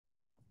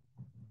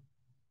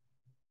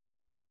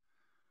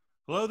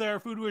Hello there,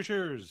 food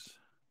wishers.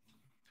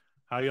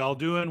 How y'all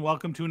doing?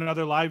 Welcome to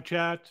another live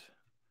chat.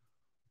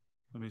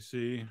 Let me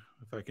see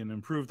if I can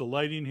improve the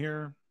lighting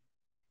here.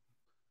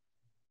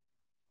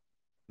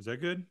 Is that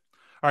good?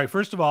 All right,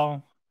 first of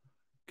all,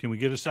 can we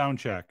get a sound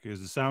check? Is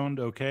the sound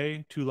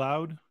okay? Too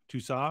loud? Too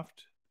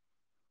soft?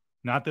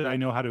 Not that I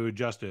know how to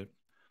adjust it,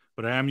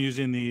 but I am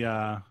using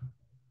the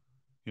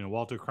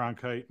Walter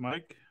Cronkite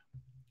mic.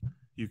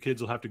 You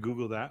kids will have to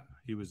Google that.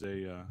 He was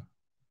a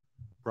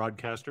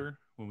broadcaster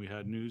when we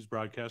had news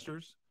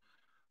broadcasters.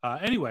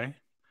 Anyway,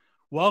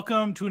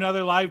 welcome to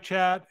another live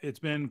chat. It's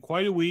been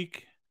quite a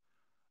week.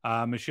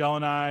 Michelle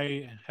and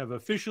I have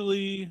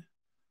officially,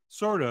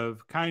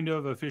 kind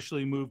of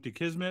officially moved to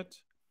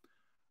Kismet.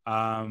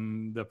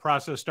 The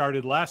process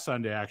started last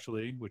Sunday,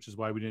 actually, which is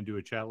why we didn't do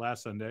a chat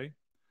last Sunday.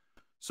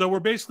 So we're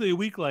basically a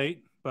week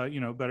late, but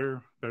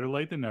better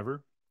late than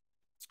never.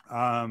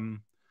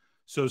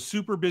 So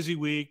super busy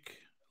week,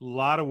 a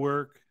lot of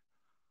work.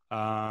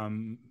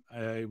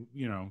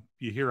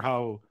 You hear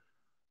how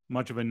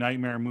much of a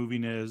nightmare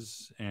moving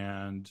is,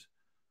 and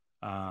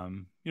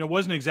it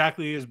wasn't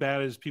exactly as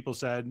bad as people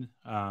said.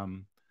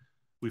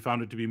 We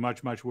found it to be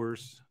much, much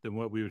worse than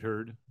what we had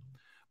heard.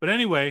 But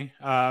anyway,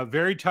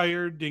 very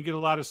tired, didn't get a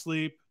lot of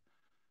sleep.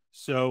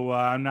 So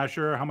I'm not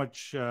sure how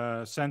much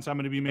sense I'm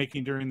going to be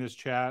making during this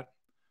chat,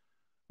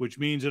 which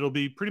means it'll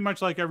be pretty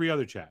much like every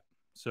other chat.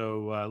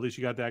 So at least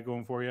you got that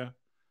going for you.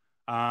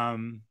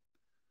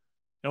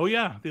 Oh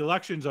yeah, the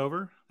election's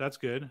over. That's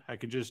good. I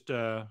can just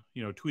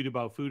tweet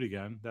about food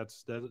again.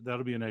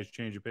 That'll be a nice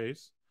change of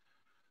pace.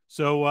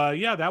 So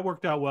yeah, that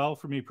worked out well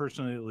for me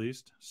personally, at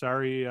least.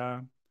 Sorry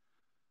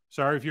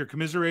if you're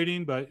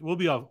commiserating, but we'll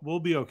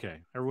be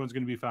okay. Everyone's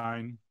going to be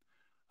fine.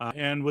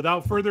 And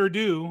without further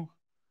ado,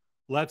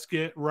 let's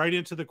get right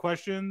into the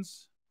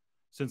questions.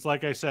 Since,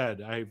 like I said,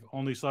 I've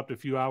only slept a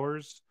few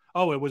hours.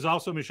 Oh, it was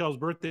also Michelle's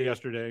birthday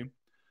yesterday.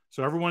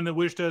 So everyone that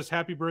wished us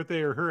happy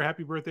birthday or her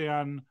happy birthday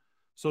on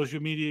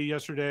social media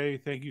yesterday,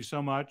 thank you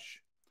so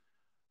much.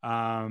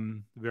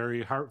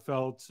 Very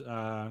heartfelt,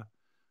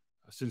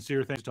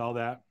 sincere thanks to all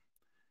that.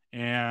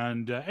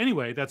 And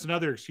anyway, that's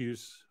another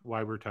excuse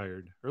why we're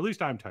tired, or at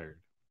least I'm tired.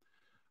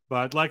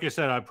 But like I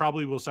said, I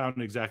probably will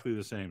sound exactly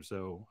the same.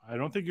 So I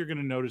don't think you're going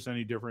to notice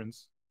any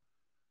difference,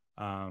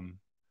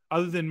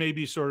 other than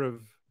maybe sort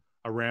of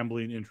a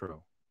rambling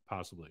intro,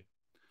 possibly.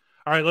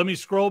 All right, let me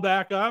scroll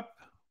back up.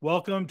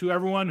 Welcome to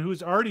everyone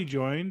who's already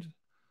joined.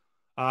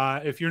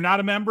 If you're not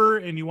a member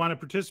and you want to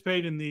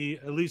participate in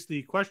at least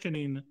the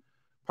questioning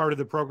part of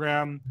the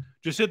program,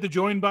 just hit the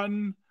join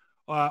button.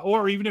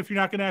 Or even if you're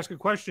not going to ask a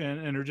question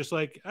and are just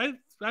like, I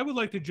would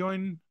like to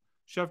join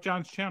Chef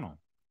John's channel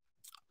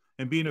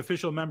and be an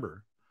official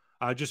member,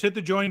 just hit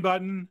the join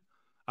button.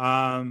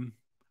 I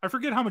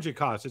forget how much it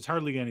costs. It's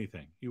hardly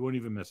anything. You won't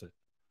even miss it.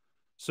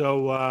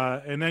 So,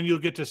 and then you'll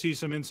get to see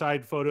some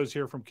inside photos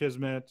here from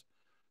Kismet,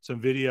 some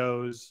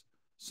videos,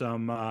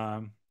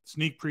 some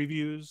sneak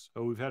previews.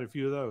 Oh, we've had a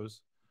few of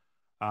those.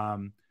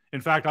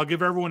 In fact, I'll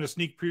give everyone a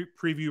sneak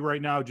preview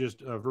right now,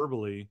 just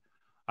verbally.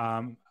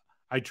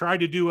 I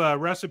tried to do a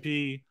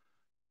recipe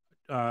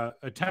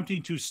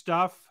attempting to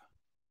stuff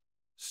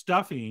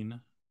stuffing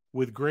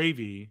with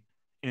gravy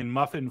in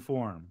muffin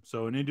form.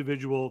 So an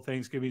individual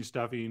Thanksgiving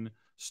stuffing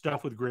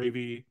stuffed with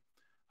gravy.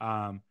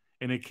 And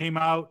it came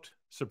out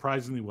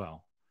surprisingly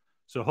well.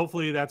 So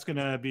hopefully that's going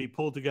to be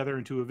pulled together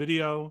into a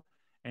video,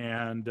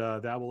 and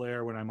that will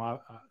air when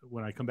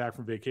I come back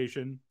from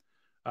vacation,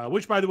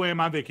 which, by the way, I'm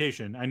on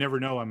vacation. I never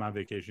know I'm on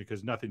vacation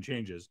because nothing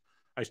changes.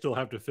 I still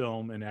have to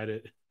film and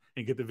edit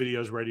and get the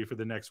videos ready for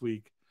the next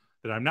week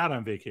that I'm not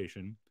on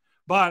vacation.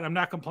 But I'm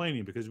not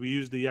complaining because we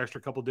used the extra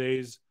couple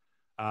days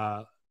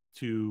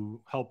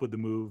to help with the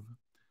move,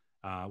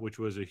 which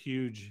was a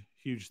huge,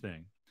 huge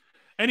thing.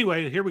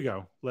 Anyway, here we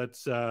go.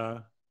 Let's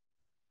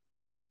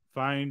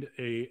find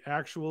a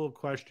actual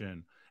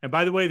question. And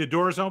by the way, the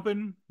door's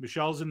open.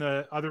 Michelle's in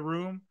the other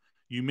room.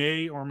 You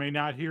may or may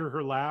not hear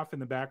her laugh in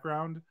the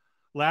background.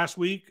 Last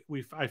week,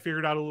 I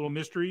figured out a little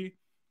mystery.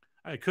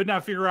 I could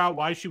not figure out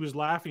why she was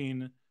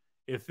laughing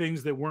at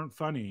things that weren't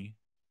funny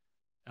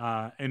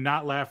and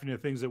not laughing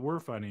at things that were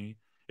funny.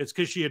 It's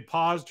because she had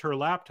paused her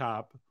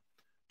laptop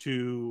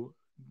to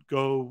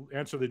go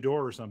answer the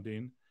door or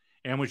something.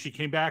 And when she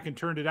came back and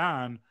turned it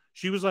on,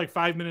 she was like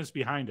 5 minutes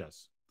behind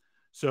us.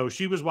 So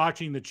she was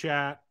watching the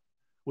chat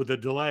with a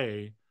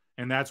delay,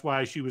 and that's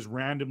why she was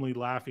randomly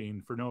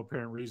laughing for no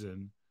apparent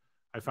reason.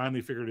 I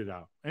finally figured it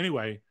out.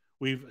 Anyway,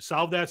 we've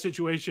solved that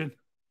situation.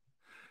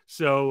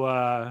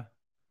 So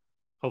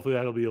hopefully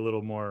that'll be a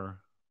little more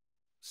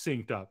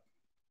synced up.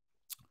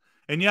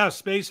 And yeah,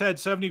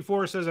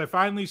 Spacehead74 says, I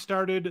finally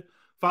started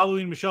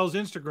following Michelle's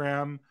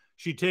Instagram.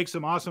 She takes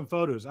some awesome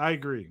photos. I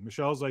agree.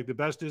 Michelle's like the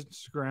best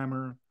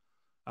Instagrammer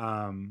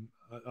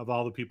of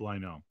all the people I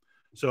know.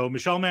 So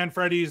Michelle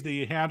Manfredi is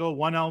the handle,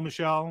 1L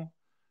Michelle.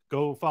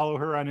 Go follow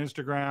her on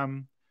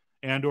Instagram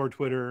and or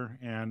Twitter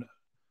and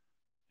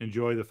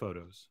enjoy the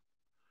photos.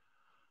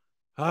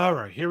 All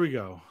right, here we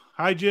go.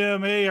 Hi,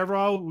 Jim. Hey,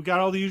 everyone. We got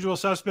all the usual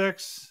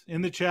suspects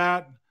in the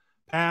chat.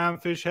 Pam,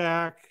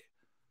 Fishhack,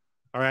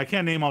 All right, I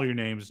can't name all your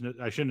names.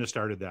 I shouldn't have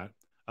started that.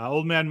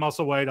 Old Man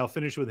Musselwhite, I'll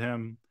finish with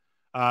him.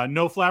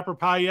 No Flapper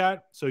Pie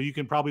yet, so you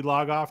can probably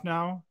log off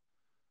now.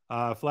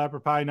 Flapper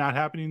Pie not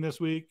happening this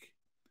week.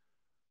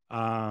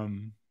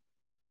 Although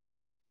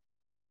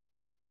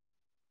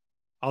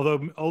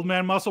Old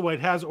Man Musselwhite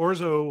has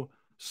orzo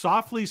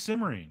softly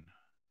simmering,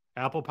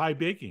 apple pie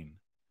baking,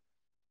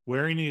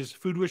 wearing his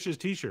Food Wishes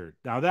t-shirt.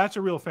 Now that's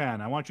a real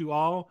fan. I want you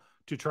all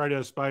to try to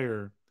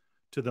aspire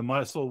to the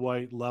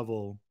Musselwhite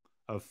level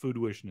of food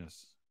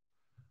wishness.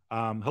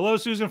 Hello,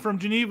 Susan from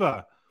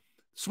Geneva,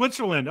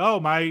 Switzerland. Oh,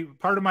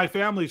 part of my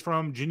family's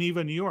from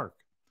Geneva, New York.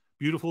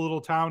 Beautiful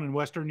little town in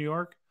Western New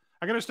York.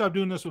 I got to stop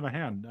doing this with my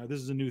hand.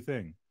 This is a new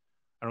thing.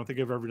 I don't think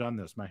I've ever done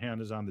this. My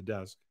hand is on the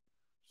desk.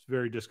 It's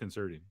very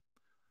disconcerting.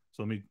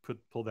 So let me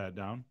pull that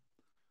down.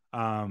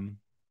 All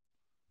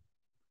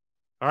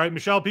right,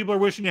 Michelle, people are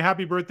wishing you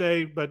happy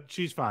birthday, but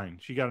she's fine.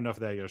 She got enough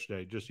of that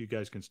yesterday. Just you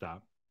guys can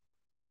stop.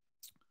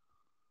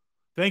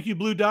 Thank you,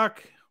 Blue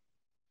Duck.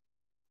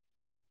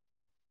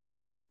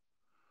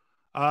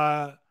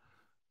 Niwot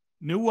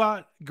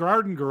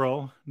Garden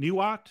Girl.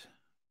 Niwot?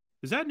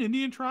 Is that an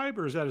Indian tribe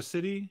or is that a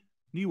city?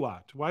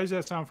 Niwot. Why does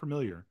that sound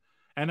familiar?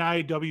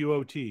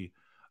 Niwot.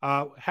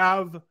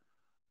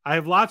 I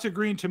have lots of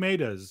green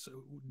tomatoes.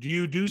 Do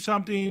you do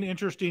something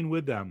interesting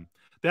with them?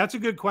 That's a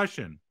good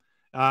question.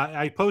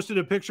 I posted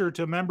a picture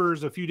to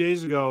members a few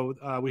days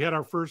ago. We had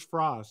our first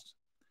frost,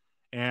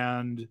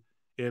 and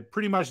it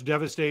pretty much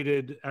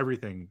devastated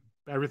everything.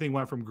 Everything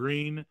went from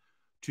green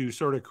to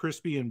sort of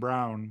crispy and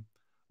brown,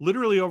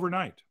 literally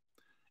overnight.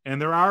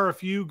 And there are a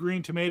few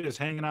green tomatoes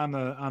hanging on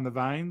the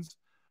vines.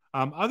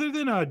 Other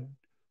than a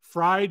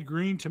fried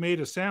green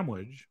tomato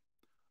sandwich,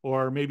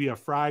 or maybe a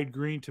fried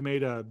green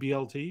tomato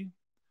BLT,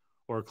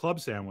 or a club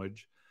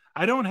sandwich,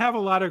 I don't have a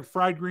lot of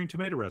fried green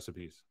tomato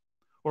recipes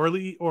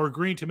or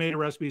green tomato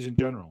recipes in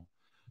general.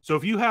 So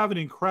if you have an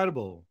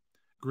incredible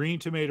green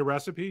tomato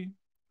recipe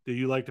that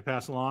you like to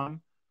pass along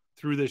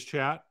through this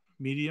chat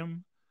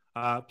medium,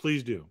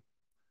 please do.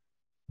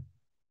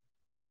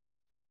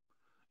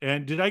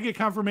 And did I get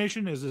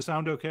confirmation? Is the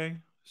sound okay?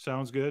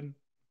 Sounds good?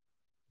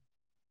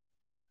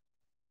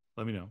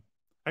 Let me know.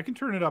 I can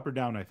turn it up or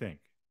down, I think.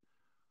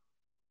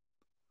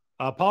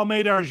 Paul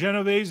made our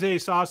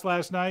Genovese sauce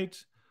last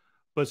night,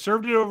 but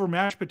served it over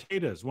mashed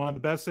potatoes. One of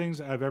the best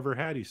things I've ever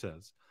had, he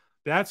says.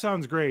 That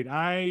sounds great.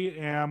 I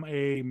am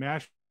a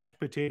mashed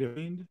potato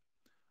fiend.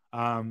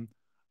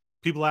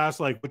 People ask,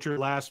 like, what your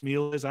last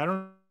meal is. I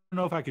don't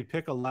know if I could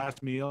pick a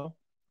last meal,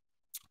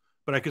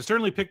 but I could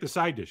certainly pick the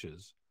side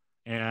dishes.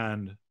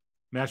 And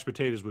mashed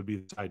potatoes would be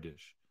the side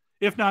dish.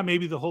 If not,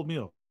 maybe the whole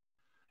meal.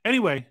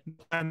 Anyway,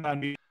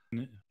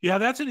 yeah,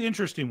 that's an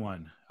interesting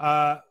one.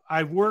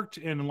 I've worked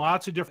in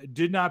lots of different.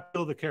 Did not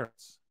peel the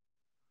carrots.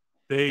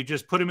 They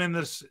just put them in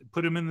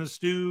the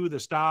stew, the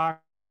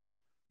stock,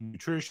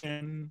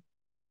 nutrition.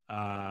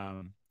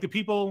 The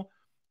people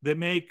that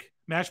make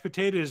mashed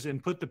potatoes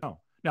and put the.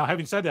 Now,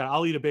 having said that,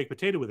 I'll eat a baked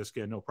potato with a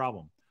skin, no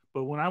problem.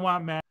 But when I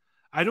want mashed,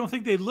 I don't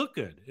think they look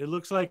good. It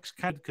looks like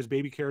kind of because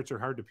baby carrots are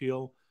hard to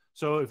peel.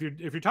 So if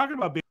you're talking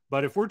about big,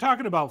 but if we're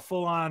talking about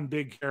full on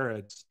big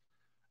carrots,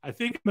 I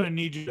think I'm going to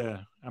need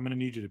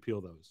you to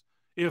peel those,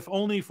 if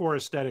only for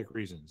aesthetic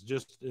reasons.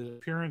 Just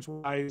appearance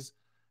wise,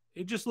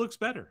 it just looks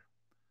better.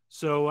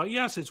 So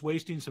yes, it's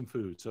wasting some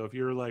food. So if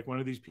you're like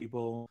one of these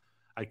people,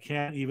 I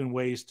can't even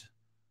waste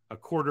a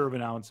quarter of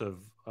an ounce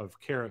of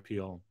carrot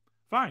peel.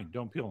 Fine,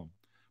 don't peel them.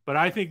 But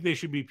I think they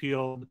should be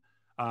peeled.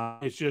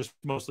 It's just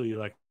mostly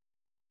like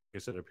I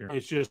said,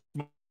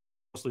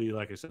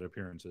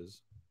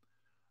 appearances.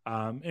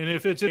 And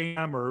if it's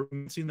them or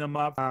mixing them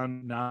up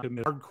on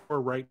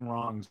hardcore right and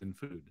wrongs in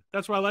food,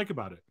 that's what I like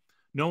about it.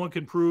 No one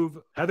can prove.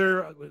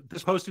 Heather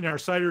is posting our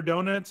cider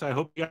donuts. I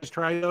hope you guys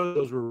try those.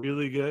 Those were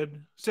really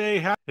good.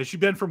 Has she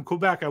been from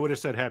Quebec? I would have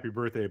said happy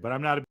birthday, but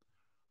I'm not.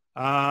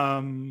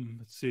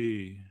 Let's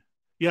see.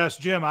 Yes,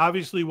 Jim.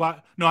 Obviously,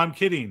 what? No, I'm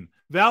kidding.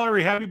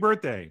 Valerie, happy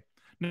birthday.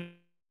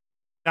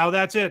 Now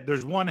that's it.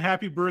 There's one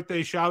happy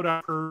birthday shout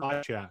out per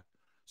live chat.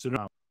 So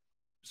now,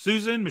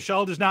 Susan,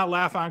 Michelle does not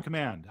laugh on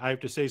command. I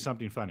have to say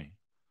something funny.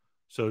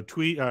 So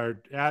tweet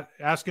or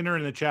asking her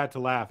in the chat to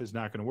laugh is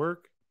not going to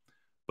work,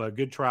 but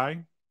good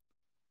try.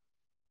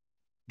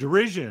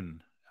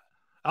 Derision.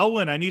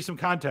 Elwin, I need some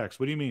context.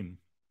 What do you mean?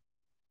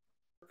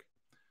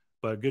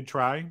 But good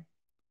try.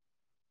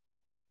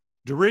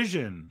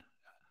 Derision.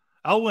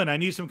 Elwin, I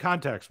need some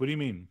context. What do you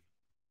mean?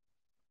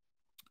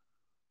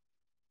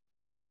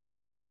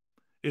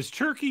 Is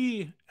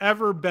turkey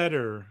ever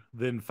better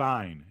than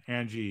fine?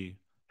 Angie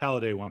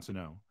Halliday wants to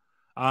know.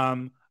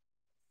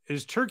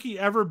 Is turkey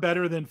ever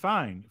better than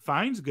fine?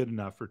 Fine's good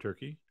enough for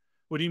turkey.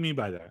 What do you mean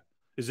by that?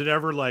 Is it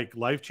ever like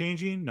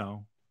life-changing?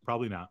 No,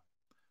 probably not.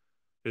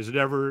 Is it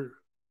ever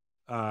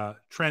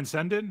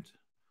transcendent?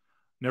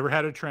 Never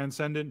had a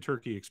transcendent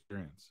turkey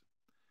experience.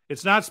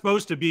 It's not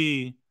supposed to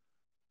be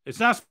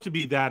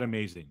that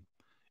amazing.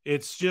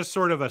 It's just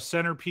sort of a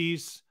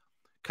centerpiece,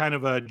 kind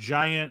of a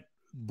giant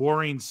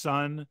boring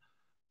sun,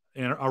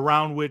 and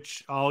around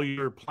which all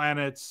your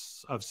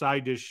planets of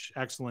side dish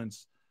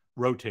excellence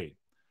rotate.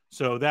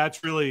 So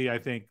that's really, I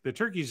think, the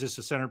turkey is just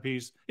a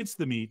centerpiece. It's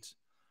the meat.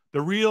 The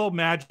real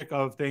magic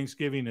of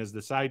Thanksgiving is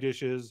the side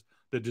dishes,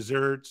 the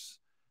desserts,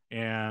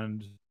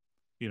 and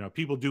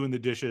people doing the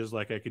dishes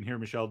like I can hear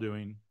Michelle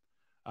doing.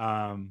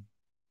 Why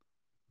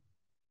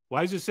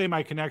does it say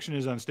my connection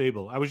is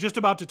unstable? I was just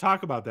about to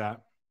talk about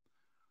that.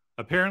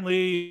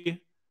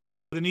 Apparently,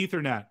 with an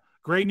Ethernet.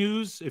 Great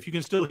news if you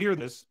can still hear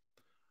this.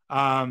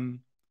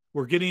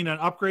 We're getting an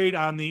upgrade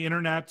on the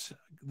internet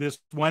this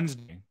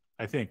Wednesday.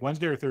 I think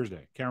Wednesday or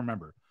Thursday, can't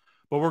remember,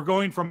 but we're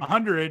going from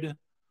 100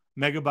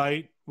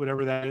 megabyte,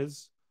 whatever that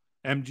is.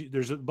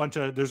 There's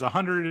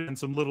 100 and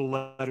some little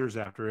letters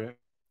after it,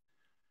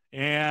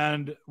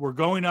 and we're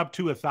going up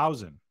to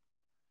 1,000,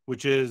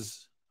 which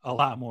is a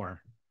lot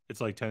more.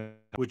 It's like 10,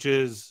 which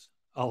is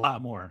a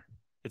lot more.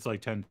 It's like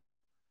 10,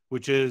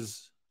 which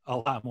is a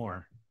lot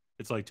more.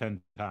 It's like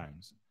 10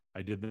 times.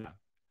 I did that.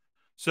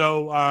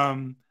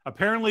 So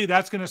apparently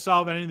that's going to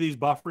solve any of these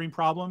buffering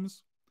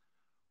problems.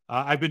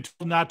 I've been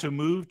told not to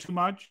move too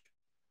much.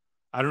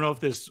 I don't know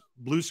if this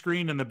blue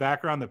screen in the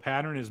background, the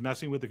pattern is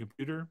messing with the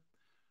computer,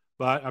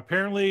 but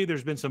apparently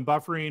there's been some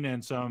buffering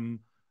and some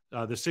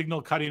the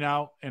signal cutting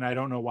out, and I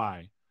don't know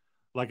why.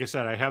 Like I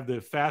said, I have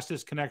the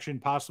fastest connection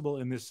possible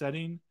in this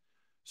setting.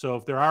 So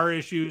if there are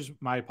issues,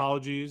 my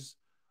apologies.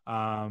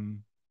 What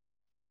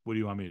do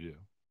you want me to do?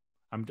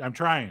 I'm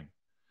trying.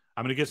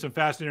 I'm going to get some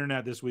fast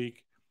internet this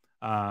week.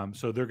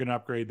 So they're going to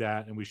upgrade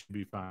that, and we should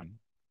be fine.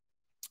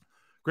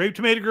 Grape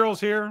Tomato Girls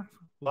here,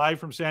 live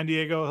from San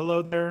Diego.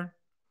 Hello there.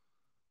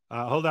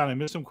 Hold on, I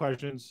missed some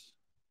questions.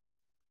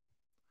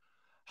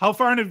 How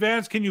far in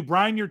advance can you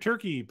brine your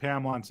turkey?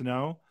 Pam wants to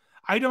know.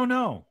 I don't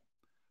know.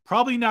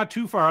 Probably not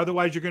too far.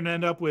 Otherwise, you're going to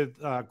end up with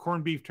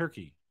corned beef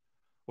turkey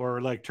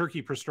or like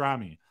turkey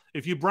pastrami.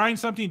 If you brine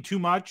something too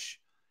much,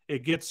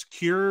 it gets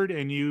cured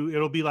and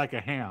it'll be like a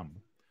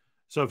ham.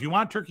 So if you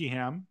want turkey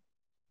ham,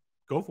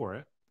 go for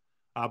it.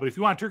 But if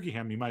you want turkey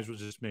ham, you might as well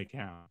just make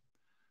ham.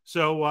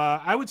 So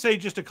I would say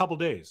just a couple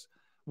days.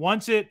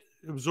 Once it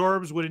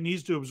absorbs what it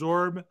needs to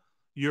absorb,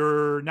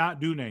 you're not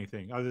doing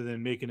anything other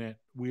than making it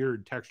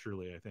weird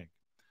texturally, I think.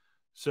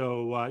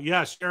 So,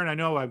 yes, Sharon, I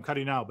know I'm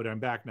cutting out, but I'm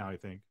back now, I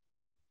think.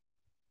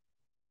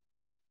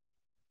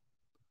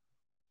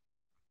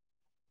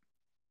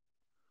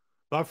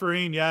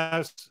 Buffering,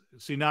 yes.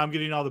 See, now I'm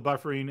getting all the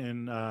buffering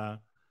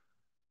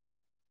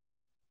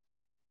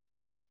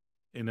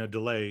in a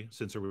delay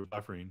since there was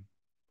buffering.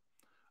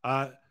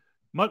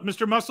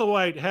 Mr.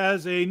 Musselwhite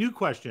has a new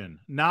question,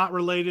 not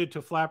related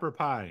to flapper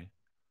pie.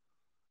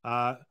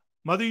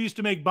 Mother used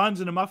to make buns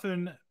in a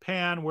muffin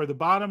pan where the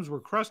bottoms were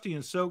crusty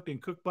and soaked in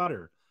cooked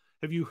butter.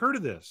 Have you heard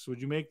of this?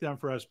 Would you make them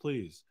for us,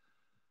 please?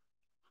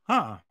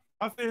 Huh.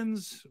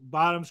 Muffins,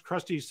 bottoms,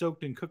 crusty,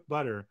 soaked in cooked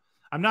butter.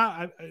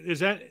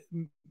 It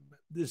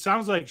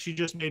sounds like she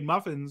just made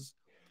muffins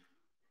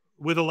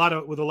with a lot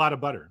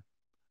of butter.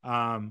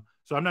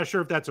 So I'm not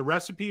sure if that's a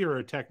recipe or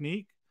a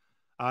technique.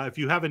 If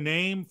you have a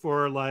name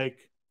for like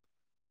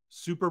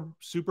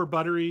super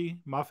buttery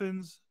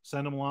muffins,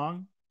 send them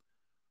along.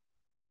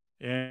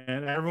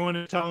 And everyone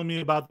is telling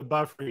me about the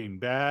buffering,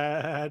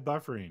 bad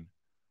buffering.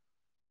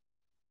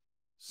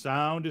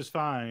 Sound is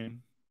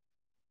fine.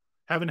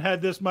 Haven't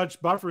had this much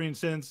buffering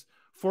since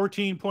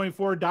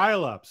 14.4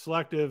 dial-up.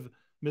 Selective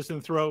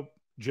misanthrope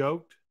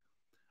joked.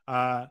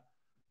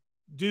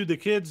 Dude, the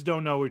kids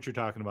don't know what you're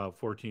talking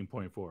about,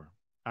 14.4.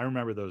 I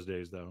remember those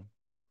days, though.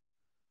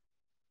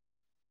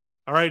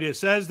 All right, it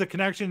says the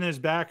connection is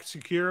back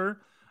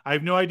secure. I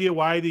have no idea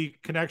why the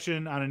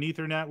connection on an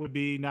Ethernet would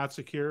be not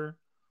secure.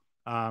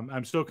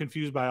 I'm still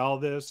confused by all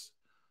this.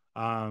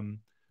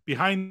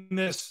 Behind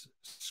this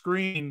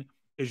screen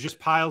is just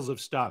piles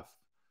of stuff.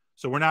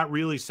 So we're not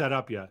really set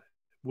up yet.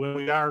 When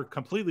we are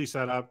completely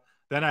set up,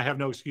 then I have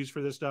no excuse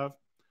for this stuff.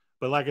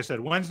 But like I said,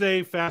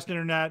 Wednesday, fast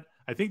internet.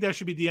 I think that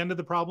should be the end of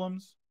the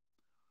problems.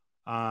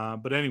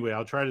 But anyway,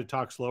 I'll try to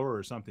talk slower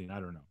or something. I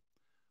don't know.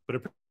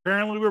 But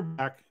apparently we're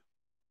back.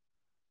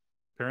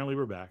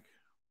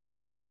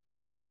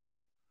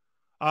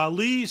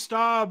 Lee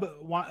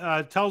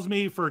Staub tells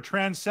me for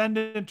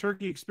transcendent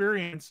turkey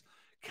experience,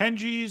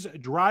 Kenji's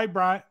dry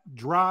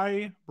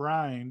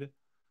brined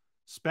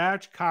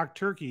spatchcock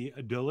turkey,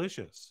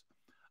 delicious.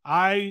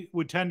 I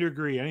would tend to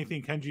agree.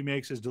 Anything Kenji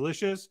makes is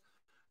delicious.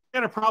 I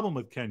had a problem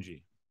with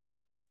Kenji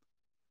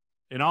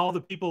and all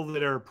the people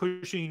that are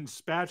pushing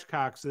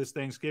spatchcocks this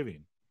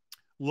Thanksgiving.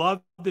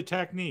 Love the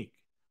technique,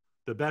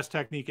 the best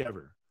technique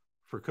ever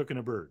for cooking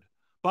a bird.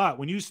 But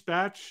when you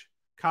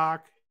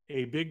spatchcock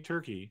a big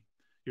turkey,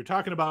 you're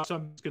talking about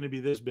something that's going to be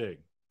this big.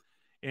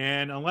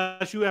 And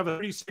unless you have a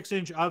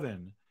 36-inch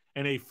oven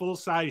and a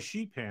full-size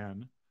sheet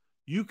pan,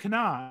 you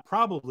cannot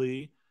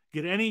probably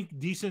get any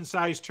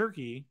decent-sized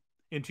turkey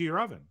into your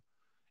oven.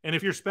 And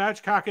if you're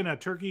spatchcocking a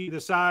turkey the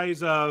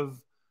size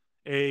of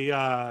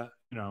a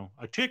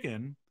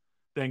chicken,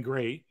 then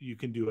great, you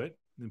can do it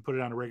and put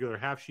it on a regular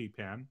half-sheet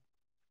pan.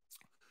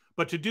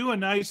 But to do a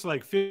nice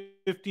like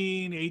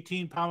 15,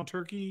 18-pound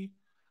turkey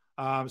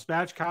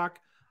spatchcock,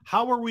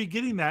 how are we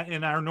getting that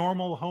in our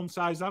normal home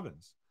size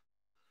ovens?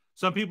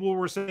 Some people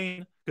were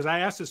saying, because I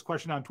asked this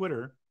question on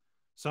Twitter,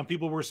 Some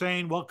people were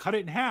saying, well, cut it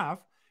in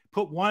half,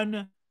 put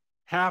one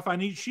half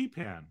on each sheet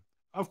pan.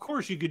 Of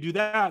course, you could do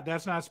that.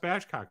 That's not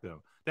spatchcock,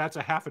 though. That's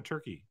a half a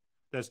turkey.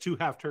 That's 2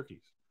 half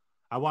turkeys.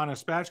 I want a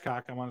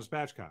spatchcock. I want a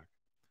spatchcock.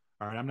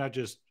 All right, I'm not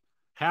just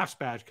half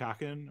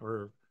spatchcocking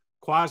or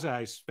quasi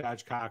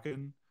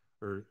spatchcocking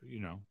or,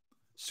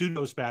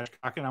 pseudo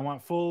spatchcocking. I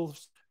want full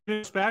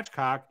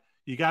spatchcock.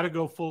 You got to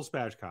go full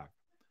spatchcock.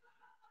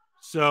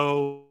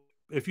 So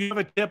if you have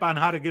a tip on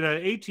how to get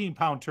an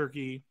 18-pound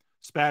turkey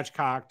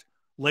spatchcocked,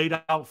 laid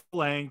out full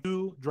length,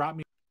 drop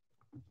me.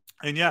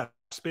 And yeah,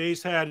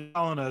 Space had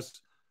telling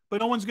us, but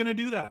no one's going to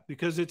do that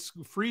because it's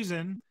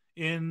freezing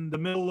in the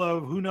middle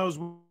of who knows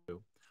what.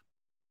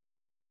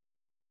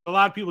 A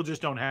lot of people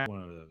just don't have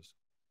one of those.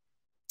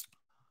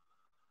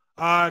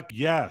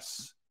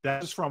 Yes,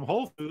 that is from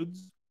Whole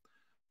Foods.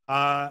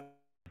 No,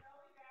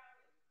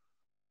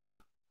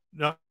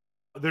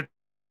 they're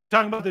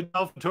talking about the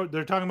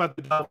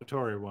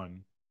Delphatory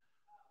one.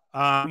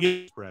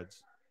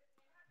 Spreads.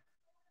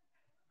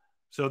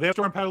 So they have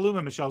store in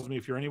Petaluma, Michelle tells me,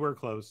 if you're anywhere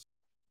close.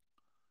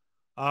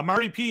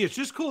 Marty P, it's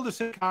just cool to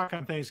say cock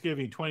on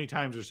Thanksgiving 20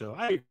 times or so.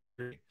 I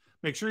agree.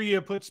 Make sure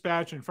you put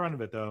spatch in front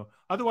of it, though.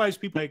 Otherwise,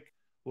 people like,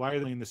 why are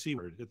they in the C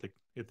word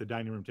at the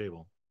dining room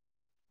table?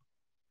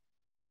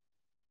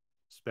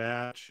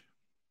 Spatch.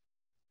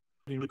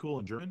 Really cool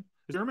in German.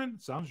 Is it German?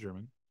 It sounds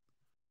German.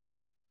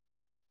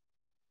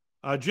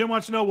 Jim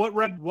wants to know what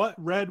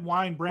red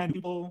wine brand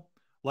people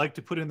like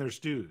to put in their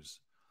stews.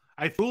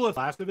 I fool a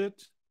glass of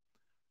it.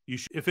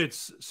 If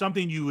it's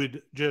something you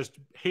would just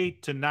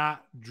hate to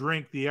not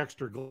drink the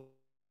extra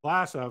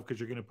glass of because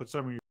you're going to put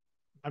some in your.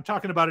 I'm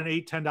talking about an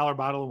 $8-10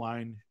 bottle of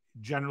wine.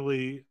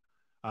 Generally,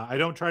 I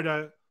don't try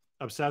to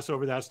obsess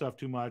over that stuff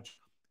too much.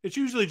 It's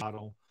usually a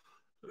bottle.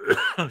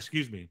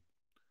 Excuse me.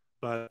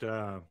 But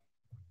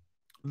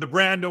the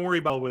brand, don't worry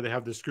about where they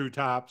have the screw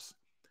tops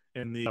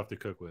and the stuff to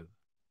cook with.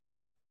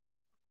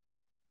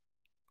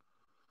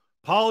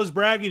 Paul is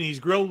bragging. He's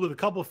grilled with a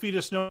couple feet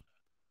of snow.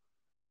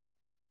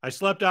 I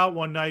slept out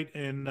one night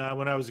when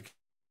I was a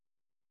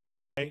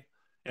kid,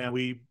 and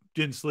we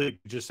didn't sleep.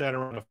 We just sat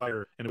around a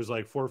fire, and it was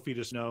like 4 feet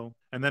of snow.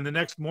 And then the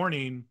next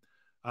morning,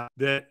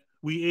 that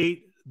we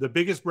ate the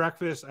biggest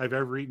breakfast I've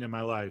ever eaten in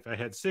my life. I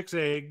had 6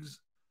 eggs,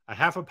 a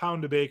half a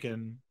pound of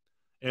bacon,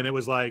 and it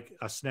was like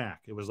a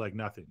snack. It was like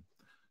nothing.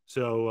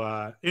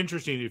 So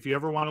interesting. If you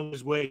ever want to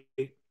lose weight,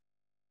 if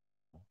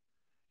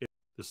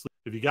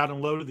you got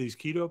unloaded these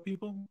keto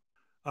people.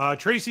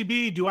 Tracy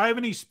B, do I have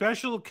any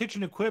special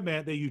kitchen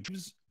equipment that you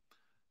choose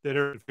that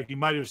are, in fact, you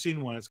might have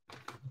seen one.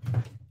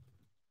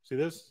 See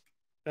this?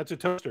 That's a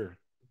toaster.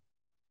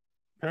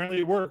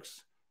 Apparently it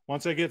works.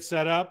 Once I get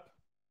set up,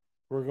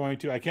 we're going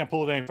to, I can't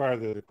pull it any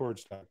farther, the cord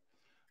stuck.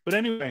 But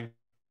anyway,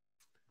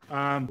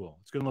 cool.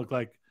 It's going to look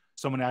like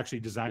someone actually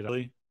designed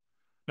it.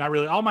 Not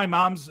really. All my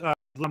mom's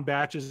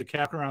batches of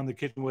cap around the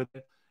kitchen with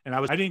it. And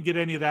I didn't get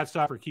any of that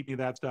stuff or keep any of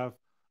that stuff.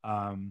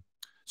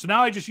 So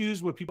now I just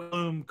use what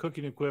people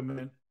cooking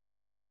equipment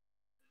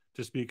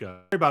to speak of.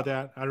 Sorry about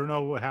that. I don't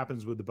know what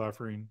happens with the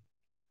buffering.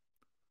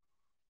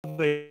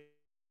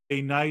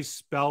 A nice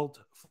spelt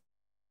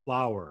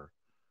flour.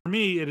 For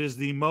me, it is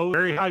the most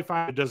very high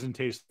fiber. It doesn't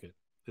taste good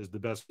is the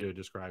best way to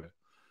describe it.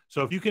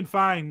 So if you can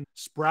find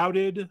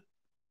sprouted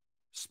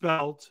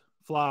spelt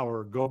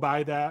flour, go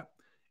buy that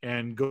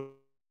and go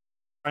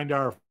find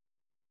our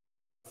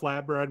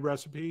flatbread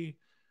recipe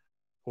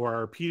or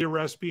our pita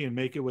recipe and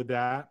make it with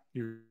that.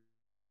 You're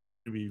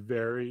to be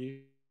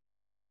very,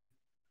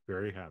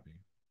 very happy.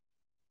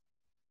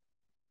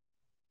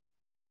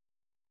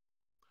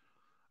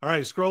 All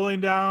right,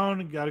 scrolling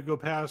down, got to go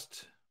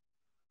past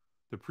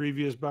the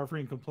previous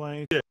buffering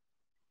complaint.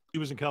 He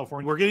was in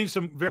California. We're getting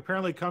some,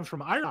 apparently comes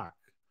from Iraq.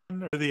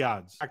 The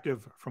odds.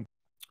 Active from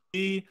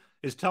he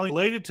is telling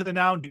related to the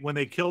noun when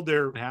they killed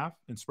their half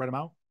and spread them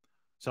out.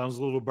 Sounds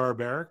a little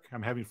barbaric.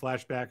 I'm having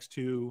flashbacks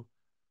to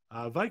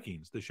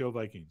Vikings, the show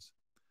Vikings.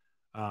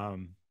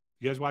 You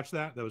guys watch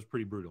that? That was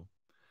pretty brutal.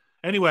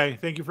 Anyway,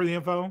 thank you for the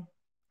info.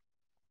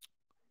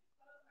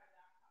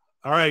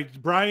 All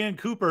right, Brian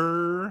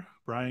Cooper.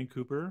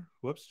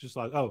 Whoops, just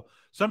like,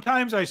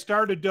 sometimes I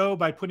start a dough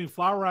by putting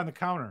flour on the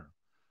counter,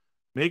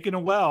 making a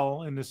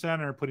well in the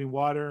center, putting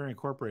water,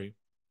 incorporate.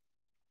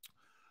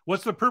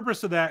 What's the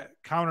purpose of that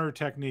counter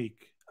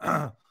technique?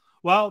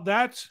 Well,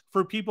 that's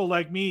for people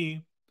like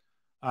me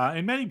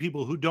and many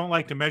people who don't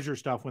like to measure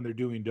stuff when they're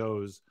doing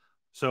doughs.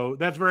 So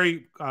that's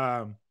very,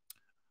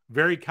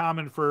 very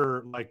common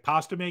for like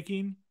pasta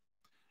making.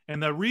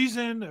 And the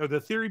reason or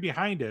the theory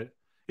behind it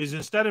is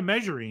instead of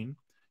measuring,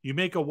 you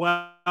make a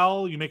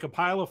well, you make a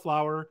pile of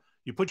flour,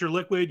 you put your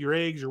liquid, your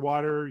eggs, your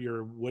water,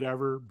 your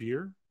whatever,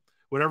 beer,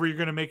 whatever you're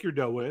going to make your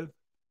dough with.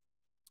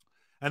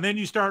 And then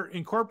you start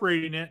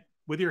incorporating it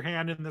with your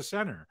hand in the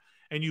center.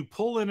 And you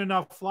pull in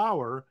enough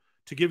flour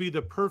to give you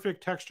the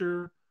perfect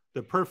texture,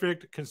 the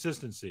perfect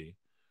consistency.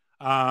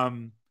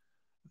 And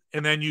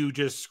then you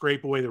just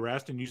scrape away the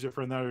rest and use it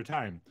for another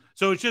time.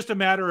 So it's just a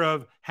matter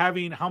of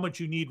having how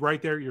much you need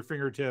right there at your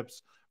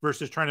fingertips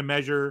versus trying to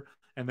measure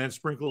and then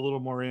sprinkle a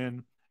little more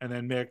in and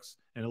then mix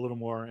and a little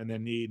more and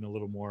then knead and a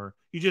little more.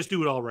 You just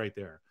do it all right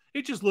there.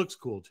 It just looks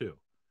cool too.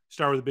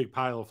 Start with a big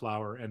pile of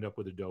flour, end up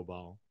with a dough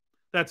ball.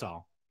 That's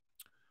all.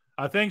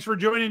 Thanks for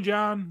joining,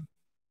 John.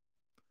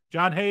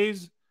 John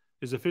Hayes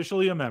is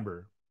officially a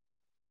member.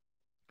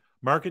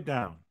 Mark it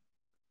down.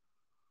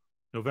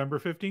 November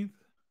 15th.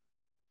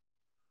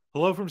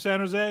 Hello from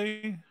San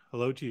Jose.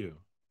 Hello to you.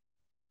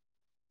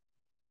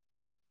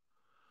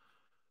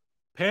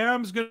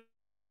 Pam's going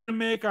to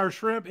make our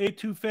shrimp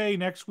étouffée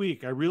next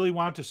week. I really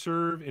want to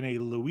serve in a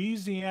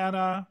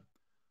Louisiana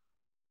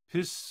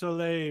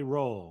pistolet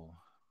roll.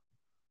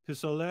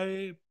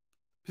 Pistolet.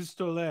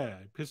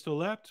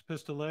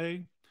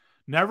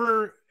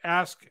 Never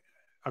ask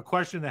a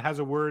question that has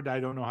a word I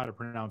don't know how to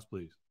pronounce,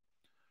 please.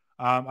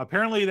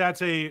 Apparently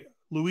that's a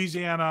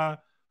Louisiana.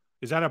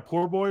 Is that a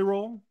poor boy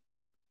roll?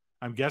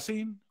 I'm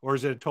guessing, or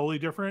is it totally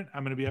different?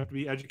 I'm going to have to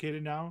be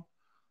educated now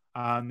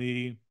on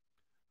the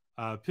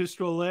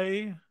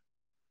pistolet,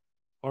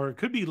 or it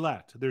could be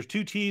let. There's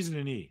 2 T's and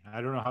an E.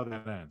 I don't know how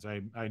that ends.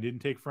 I didn't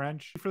take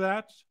French for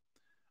that.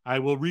 I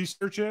will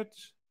research it,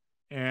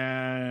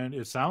 and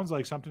it sounds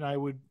like something I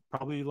would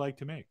probably like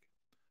to make.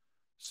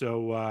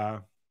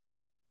 So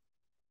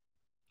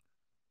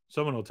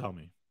someone will tell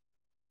me.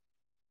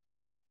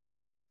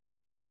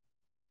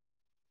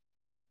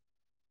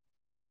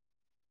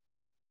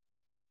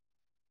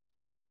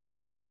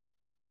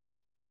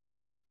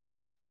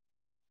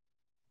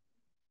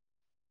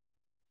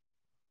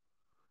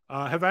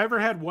 Have I ever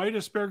had white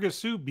asparagus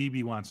soup?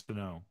 BB wants to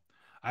know.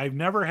 I've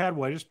never had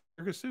white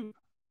asparagus soup.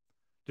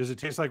 Does it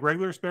taste like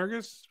regular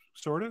asparagus?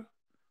 Sort of.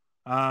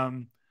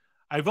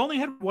 I've only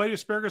had white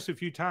asparagus a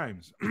few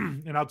times,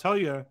 and I'll tell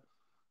you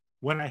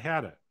when I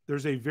had it.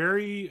 There's a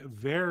very,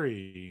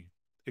 very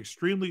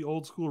extremely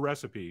old school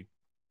recipe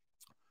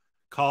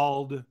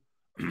called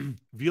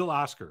veal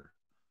Oscar.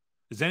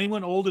 Is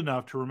anyone old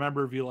enough to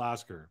remember veal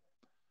Oscar?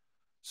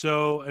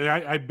 So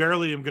I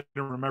barely am going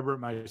to remember it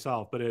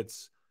myself, but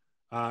it's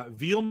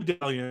veal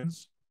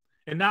medallions,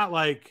 and not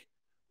like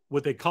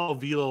what they call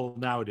veal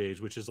nowadays,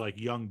 which is like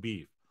young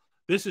beef.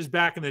 This is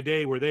back in the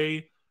day where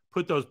they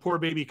put those poor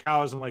baby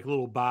cows in like a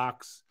little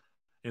box,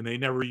 and they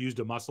never used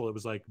a muscle. It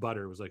was like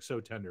butter. It was like so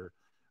tender.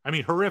 I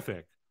mean,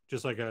 horrific,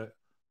 just like an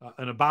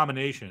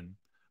abomination,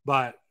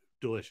 but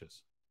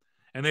delicious.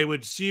 And they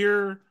would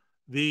sear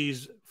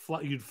these,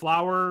 you'd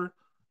flour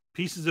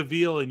pieces of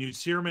veal and you'd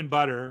sear them in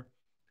butter.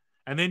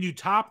 And then you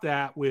top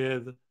that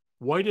with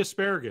white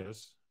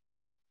asparagus,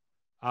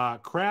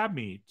 crab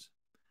meat,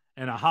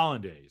 and a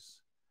hollandaise.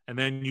 And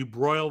then you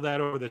broil that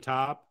over the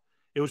top.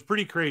 It was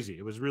pretty crazy.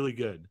 It was really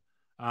good.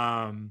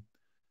 And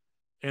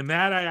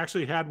that I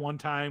actually had one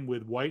time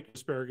with white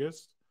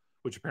asparagus,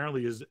 which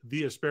apparently is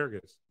the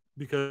asparagus,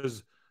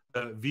 because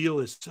the veal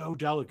is so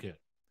delicate.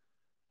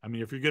 I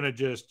mean, if you're going to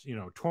just,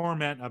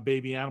 torment a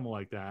baby animal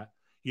like that,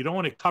 you don't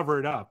want to cover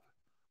it up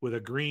with a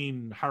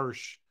green,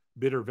 harsh,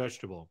 bitter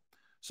vegetable.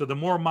 So the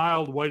more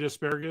mild white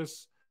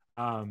asparagus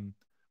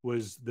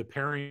was the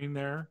pairing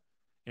there.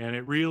 And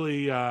it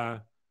really,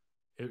 it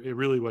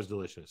really was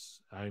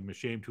delicious. I'm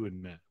ashamed to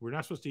admit. We're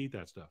not supposed to eat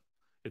that stuff.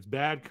 It's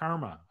bad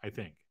karma, I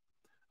think.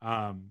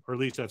 Or at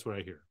least that's what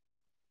I hear.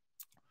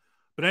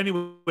 But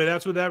anyway,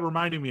 that's what that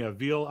reminded me of,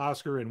 veal,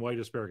 Oscar, and white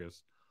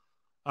asparagus.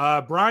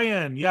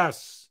 Brian,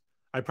 yes,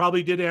 I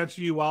probably did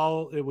answer you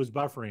while it was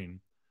buffering.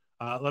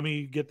 Let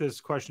me get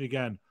this question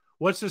again.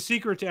 What's the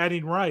secret to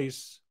adding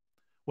rice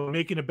when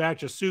making a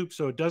batch of soup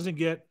so it doesn't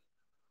get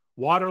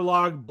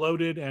waterlogged,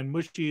 bloated, and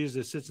mushy as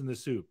it sits in the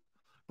soup?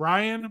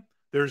 Brian,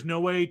 there's no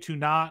way to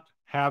not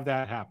have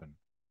that happen.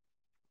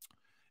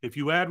 If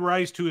you add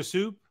rice to a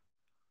soup,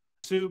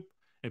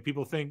 and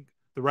people think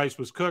the rice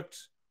was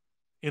cooked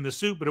in the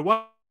soup, but it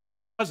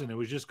wasn't. It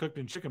was just cooked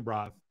in chicken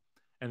broth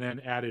and then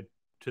added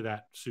to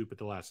that soup at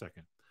the last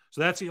second.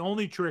 So that's the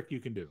only trick you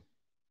can do.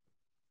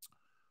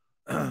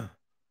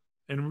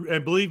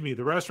 And believe me,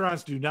 the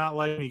restaurants do not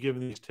like me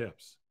giving these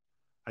tips.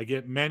 I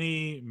get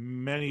many,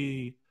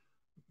 many,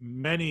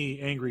 many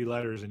angry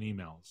letters and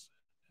emails,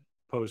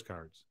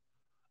 postcards,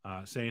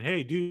 saying,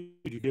 hey, dude,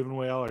 you're giving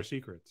away all our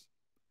secrets.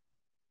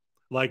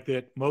 Like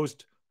that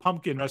most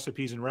pumpkin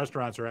recipes in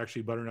restaurants are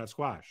actually butternut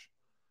squash.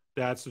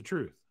 That's the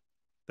truth.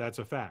 That's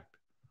a fact.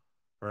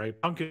 All right.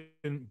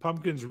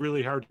 Pumpkin's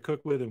really hard to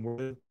cook with and work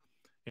with.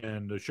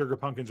 And the sugar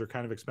pumpkins are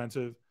kind of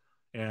expensive,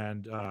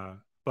 and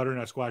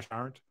butternut squash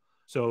aren't.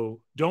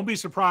 So don't be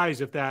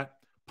surprised if that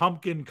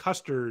pumpkin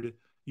custard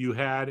you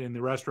had in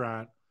the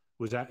restaurant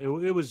was that it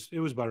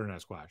was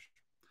butternut squash.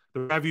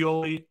 The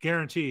ravioli,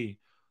 guarantee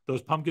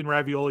those pumpkin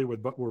ravioli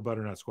were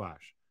butternut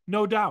squash.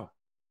 No doubt.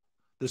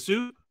 The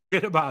soup,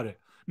 forget about it.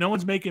 No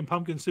one's making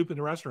pumpkin soup in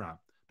the restaurant.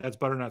 That's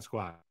butternut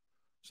squash.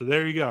 So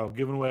there you go,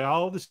 giving away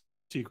all the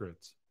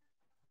secrets.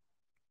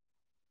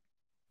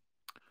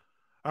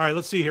 All right,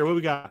 let's see here. What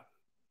we got?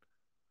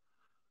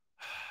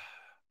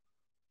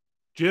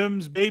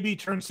 Jim's baby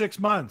turned 6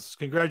 months.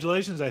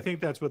 Congratulations. I think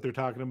that's what they're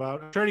talking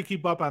about. I'm trying to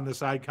keep up on the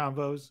side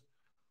convos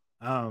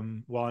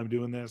while I'm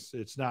doing this.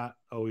 It's not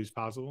always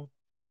possible.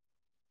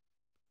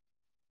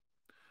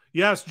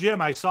 Yes,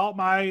 Jim, I salt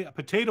my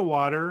potato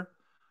water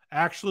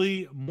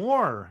actually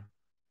more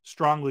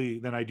strongly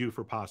than I do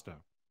for pasta.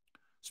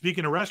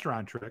 Speaking of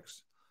restaurant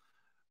tricks,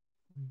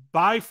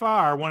 by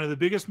far one of the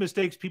biggest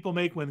mistakes people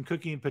make when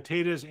cooking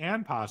potatoes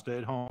and pasta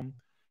at home,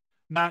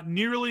 not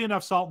nearly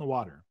enough salt in the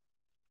water.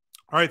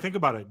 All right, think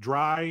about it.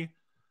 Dry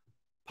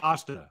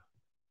pasta,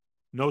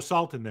 no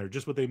salt in there,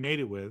 just what they made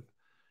it with.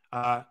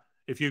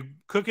 If you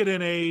cook it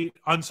in a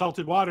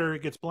unsalted water,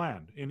 it gets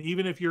bland. And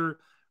even if you're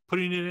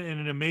putting it in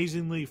an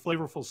amazingly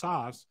flavorful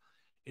sauce,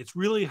 it's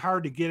really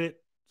hard to get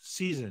it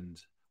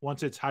seasoned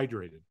once it's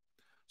hydrated.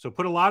 So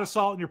put a lot of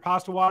salt in your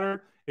pasta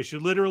water. It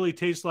should literally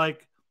taste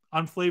like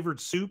unflavored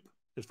soup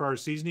as far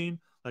as seasoning.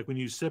 Like when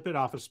you sip it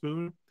off a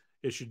spoon,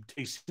 it should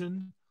taste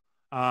seasoned.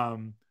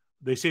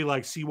 They say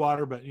like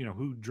seawater, but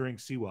who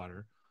drinks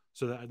seawater?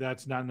 So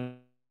that's not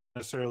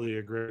necessarily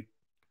a great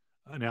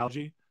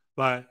analogy,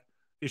 but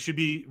it should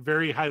be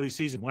very highly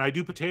seasoned. When I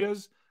do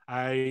potatoes,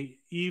 I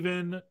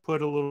even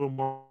put a little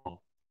more.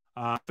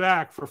 In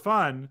fact, for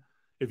fun,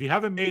 if you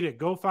haven't made it,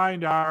 go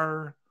find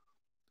our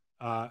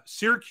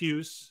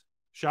Syracuse.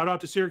 Shout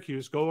out to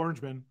Syracuse. Go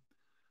Orangemen.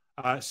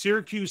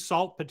 Syracuse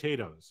salt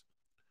potatoes,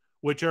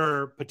 which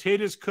are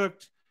potatoes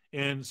cooked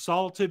in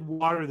salted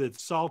water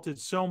that's salted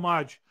so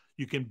much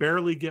you can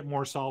barely get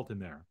more salt in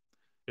there.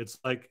 It's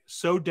like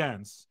so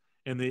dense,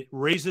 and it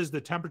raises the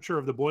temperature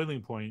of the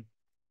boiling point,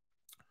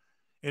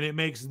 and it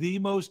makes the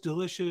most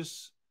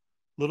delicious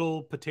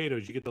little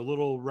potatoes. You get the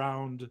little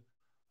round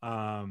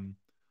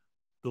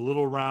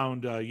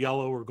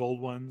yellow or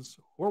gold ones,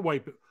 or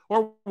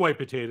white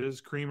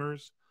potatoes,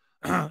 creamers,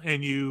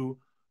 and you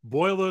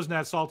boil those in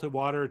that salted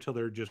water until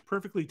they're just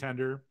perfectly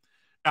tender.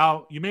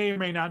 Now, you may or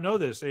may not know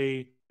this.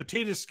 A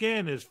potato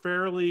skin is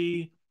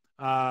fairly,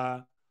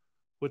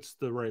 what's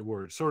the right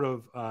word? Sort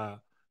of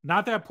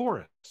not that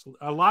porous.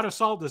 A lot of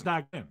salt does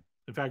not get in.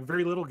 In fact,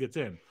 very little gets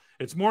in.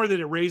 It's more that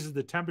it raises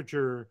the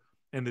temperature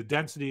and the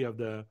density of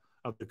the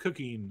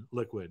cooking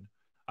liquid.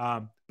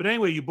 But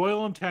anyway, you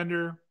boil them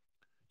tender.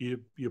 You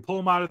pull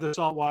them out of the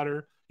salt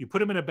water. You put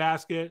them in a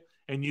basket,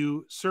 and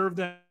you serve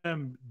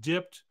them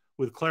dipped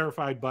with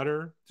clarified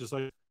butter, just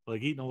like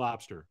eating a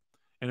lobster.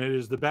 And it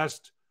is the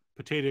best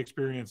potato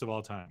experience of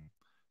all time.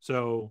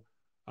 So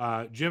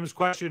Jim's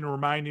question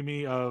reminded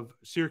me of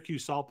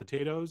Syracuse salt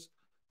potatoes.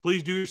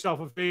 Please do yourself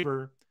a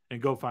favor and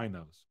go find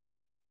those.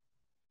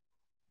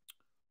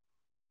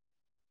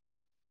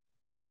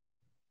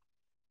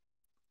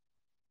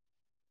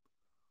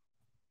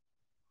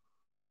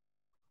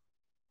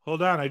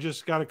 Hold on, I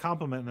just got a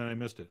compliment and then I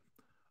missed it.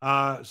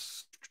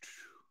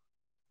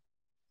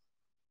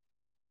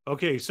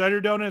 Okay,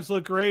 cider donuts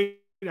look great.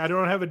 I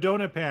don't have a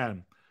donut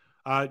pan.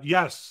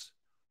 Yes,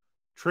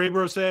 Trey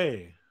Brose.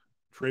 Is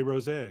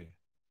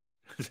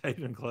that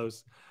even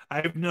close? I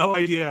have no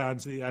idea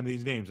on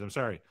these names. I'm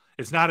sorry.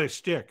 It's not a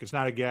shtick. It's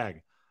not a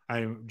gag.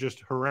 I'm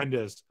just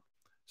horrendous,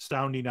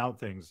 sounding out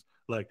things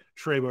like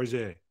Trey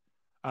Brose.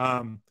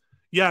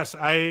 Yes,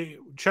 I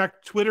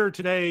checked Twitter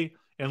today,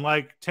 and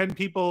like 10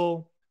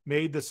 people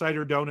made the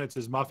cider donuts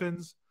as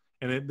muffins,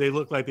 and they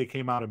look like they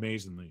came out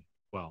amazingly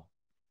well.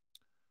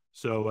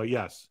 So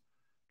yes,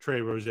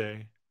 Trey Rose,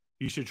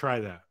 you should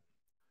try that.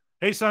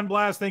 Hey,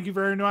 Sunblast, thank you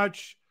very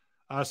much.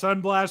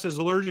 Sunblast is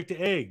allergic to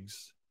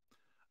eggs.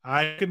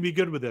 I can be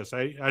good with this.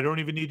 I don't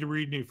even need to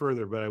read any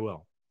further, but I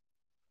will.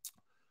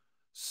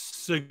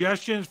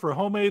 Suggestions for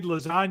homemade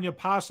lasagna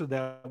pasta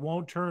that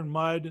won't turn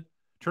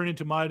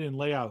into mud in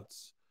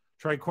layouts.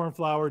 Tried corn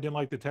flour, didn't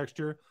like the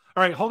texture.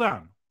 All right, hold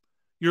on.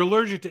 You're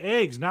allergic to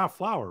eggs, not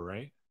flour,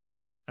 right?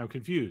 I'm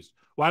confused.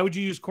 Why would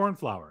you use corn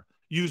flour?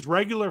 Use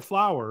regular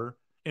flour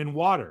in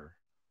water.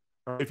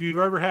 Or if you've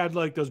ever had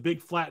like those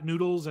big flat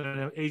noodles in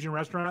an Asian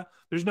restaurant,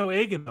 there's no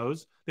egg in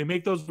those. They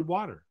make those with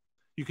water.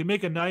 You can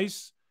make a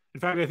nice, in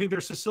fact, I think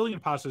there's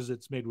Sicilian pastas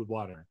that's made with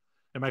water.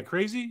 Am I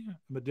crazy?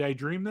 Did I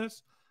dream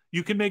this?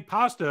 You can make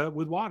pasta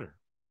with water.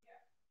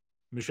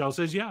 Michelle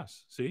says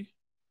yes. See?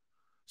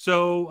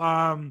 So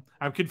I'm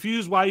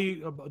confused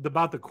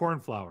about the corn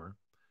flour.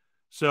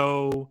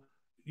 So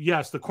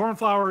yes, the corn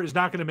flour is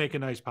not going to make a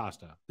nice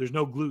pasta. There's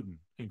no gluten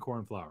in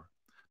corn flour.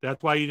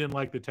 That's why you didn't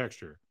like the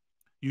texture.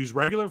 Use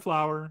regular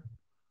flour.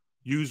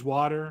 Use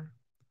water.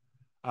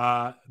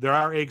 There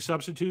are egg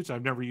substitutes.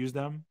 I've never used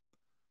them.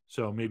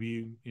 So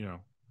maybe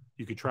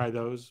you could try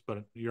those,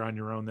 but you're on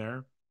your own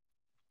there.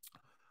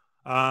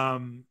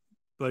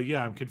 But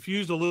yeah, I'm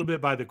confused a little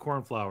bit by the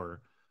corn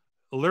flour.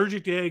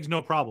 Allergic to eggs,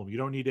 no problem. You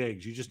don't need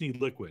eggs. You just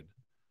need liquid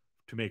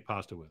to make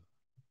pasta with.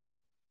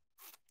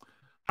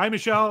 Hi,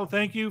 Michelle.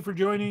 Thank you for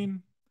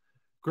joining.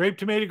 Grape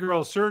Tomato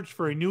Girl search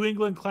for a New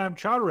England clam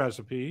chowder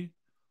recipe.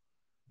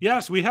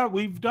 Yes,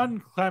 we've done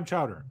clam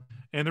chowder.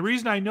 And the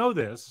reason I know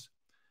this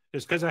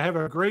is because I have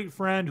a great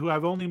friend who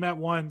I've only met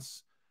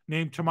once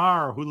named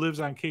Tamar, who lives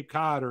on Cape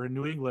Cod or in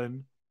New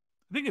England.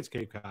 I think it's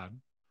Cape Cod,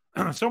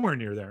 somewhere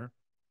near there,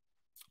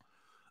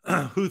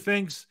 who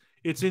thinks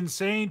it's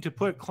insane to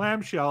put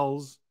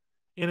clamshells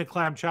in a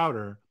clam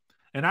chowder.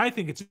 And I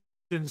think it's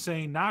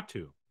insane not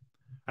to.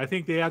 I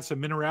think they add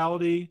some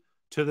minerality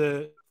to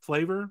the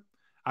flavor.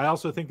 I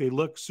also think they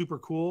look super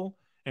cool.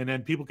 And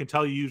then people can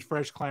tell you use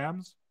fresh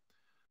clams.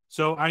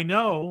 So I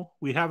know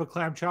we have a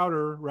clam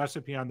chowder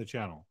recipe on the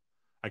channel.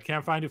 I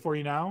can't find it for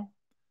you now,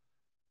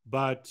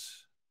 but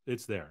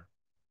it's there.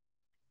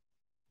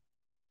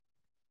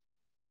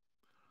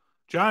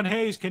 John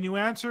Hayes, can you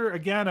answer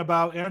again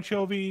about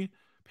anchovy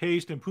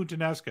paste and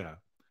puttanesca?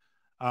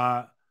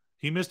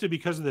 He missed it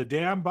because of the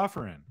damn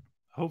buffering.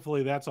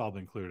 Hopefully that's all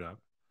been cleared up.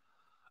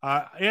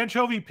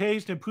 Anchovy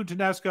paste and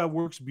puttanesca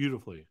works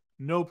beautifully.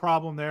 No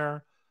problem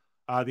there.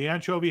 The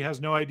anchovy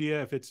has no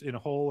idea if it's in a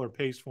whole or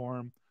paste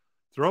form.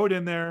 Throw it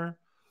in there.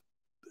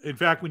 In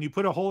fact, when you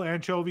put a whole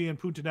anchovy in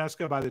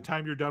puttanesca, by the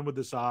time you're done with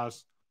the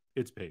sauce,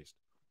 it's paste.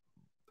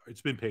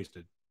 It's been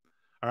pasted.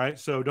 All right,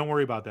 so don't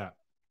worry about that.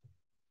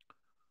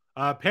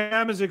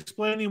 Pam is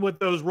explaining what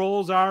those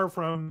rolls are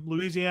from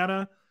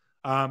Louisiana,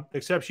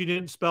 except she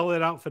didn't spell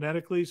it out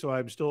phonetically, so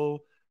I'm still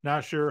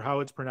not sure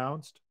how it's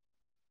pronounced.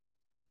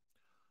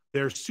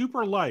 They're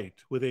super light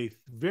with a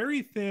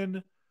very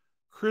thin,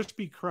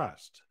 crispy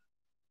crust,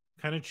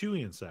 kind of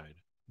chewy inside,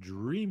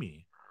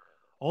 dreamy.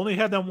 Only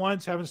had them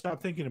once, haven't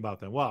stopped thinking about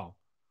them. Well,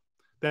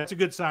 that's a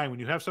good sign. When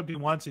you have something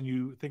once and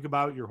you think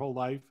about it your whole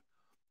life,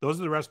 those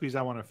are the recipes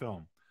I want to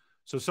film.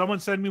 So someone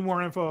send me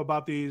more info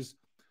about these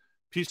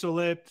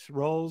pistolet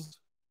rolls,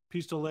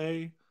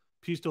 pistolette.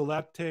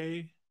 I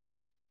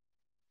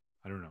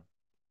don't know.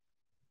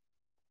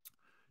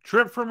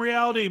 Trip from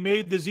Reality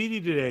made the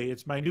ziti today.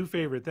 It's my new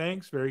favorite.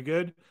 Thanks. Very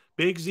good.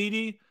 Baked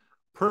ziti.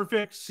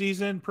 Perfect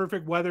season,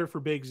 perfect weather for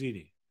baked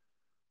ziti.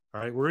 All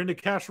right. We're into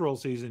casserole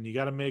season. You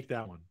got to make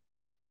that one.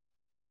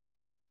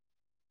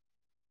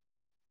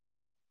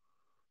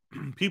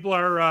 People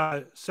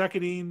are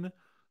seconding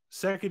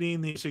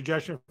the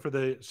suggestion for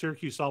the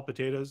Syracuse salt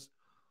potatoes.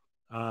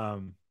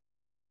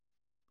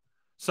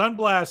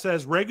 Sunblast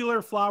says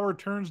regular flour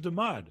turns to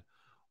mud.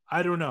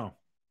 I don't know.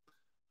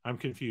 I'm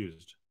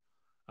confused.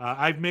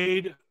 I've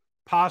made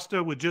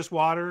pasta with just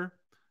water,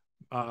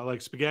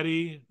 like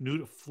spaghetti,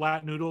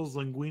 flat noodles,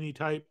 linguine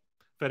type,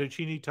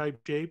 fettuccine type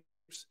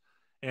shapes,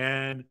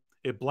 and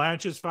it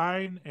blanches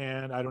fine.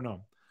 And I don't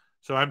know.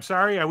 So I'm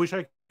sorry. I wish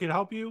I could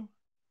help you.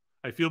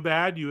 I feel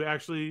bad. You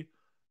actually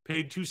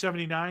paid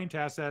 $2.79 to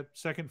ask that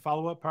second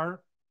follow-up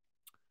part.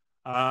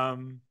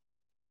 But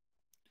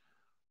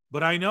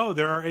I know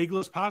there are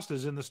eggless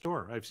pastas in the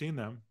store. I've seen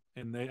them,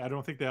 and I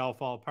don't think they all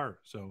fall apart.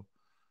 So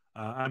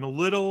I'm a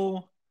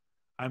little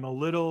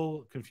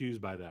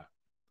confused by that.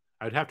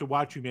 I'd have to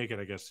watch you make it,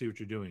 I guess, see what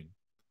you're doing.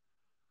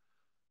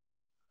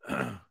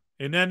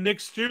 And then Nick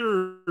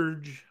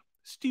Steerge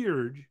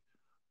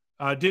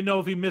didn't know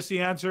if he missed the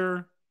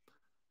answer.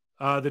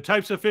 The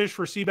types of fish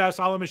for sea bass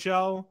a la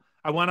Michelle.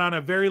 I went on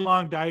a very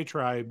long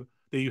diatribe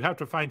that you have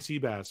to find sea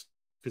bass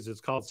because it's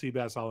called sea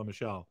bass a la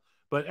Michelle.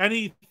 But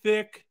any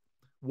thick,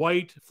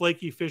 white,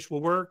 flaky fish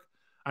will work.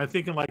 I'm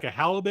thinking like a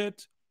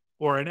halibut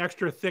or an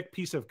extra thick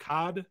piece of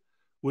cod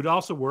would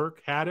also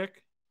work.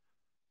 Haddock,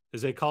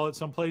 as they call it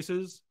some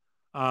places.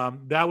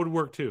 That would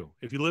work too.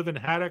 If you live in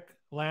haddock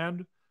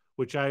land,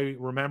 which I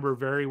remember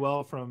very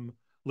well from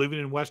living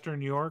in Western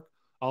New York,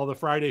 all the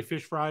Friday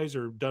fish fries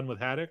are done with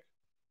haddock.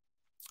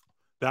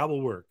 That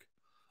will work.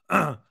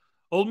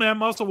 Old Man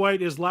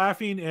Musselwhite is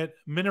laughing at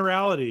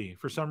minerality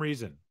for some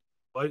reason.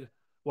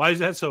 Why is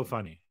that so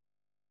funny?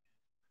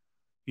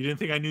 You didn't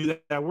think I knew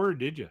that word,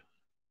 did you?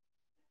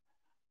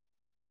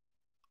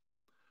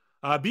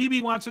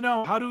 BB wants to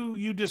know, how do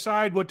you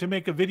decide what to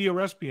make a video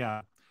recipe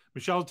on?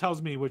 Michelle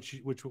tells me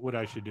what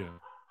I should do.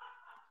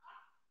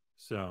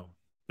 So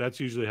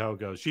that's usually how it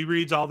goes. She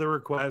reads all the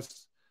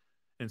requests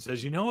and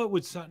says, you know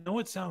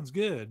what sounds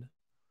good?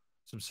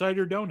 Some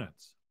cider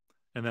donuts.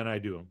 And then I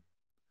do them.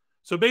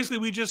 So basically,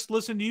 we just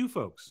listen to you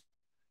folks.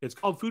 It's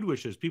called Food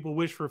Wishes. People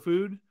wish for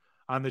food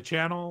on the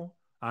channel,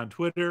 on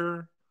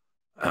Twitter,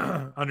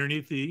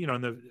 underneath the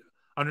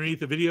underneath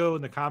the video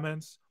in the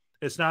comments.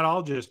 It's not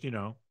all just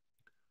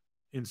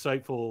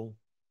insightful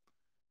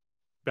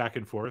back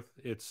and forth.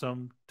 It's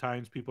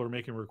sometimes people are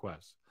making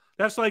requests.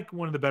 That's like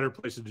one of the better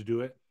places to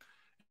do it.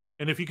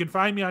 And if you can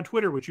find me on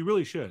Twitter, which you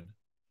really should,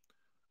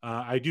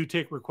 I do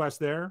take requests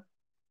there.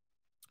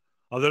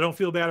 Although don't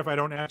feel bad if I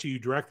don't answer you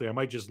directly. I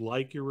might just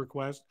like your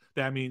request.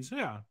 That means,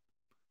 yeah,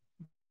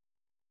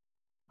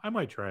 I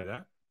might try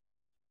that.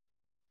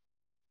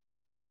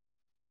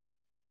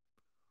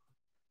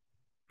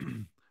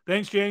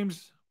 Thanks,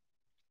 James.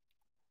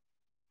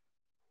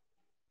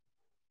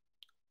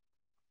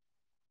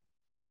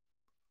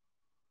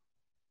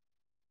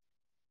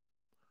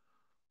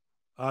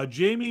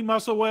 Jamie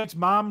Musselwhite's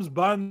mom's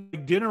bun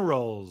dinner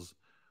rolls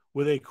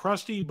with a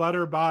crusty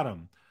butter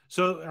bottom.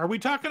 So are we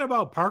talking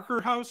about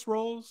Parker House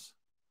rolls?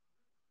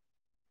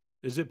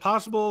 Is it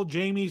possible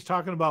Jamie's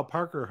talking about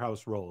Parker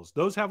House rolls?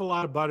 Those have a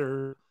lot of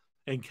butter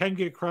and can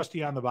get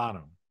crusty on the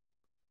bottom.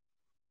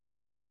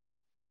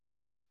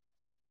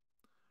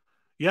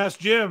 Yes,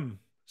 Jim.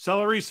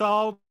 Celery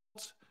salt.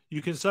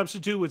 You can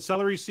substitute with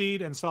celery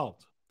seed and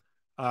salt.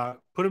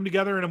 Put them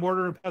together in a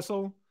mortar and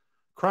pestle,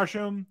 crush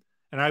them,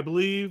 and I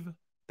believe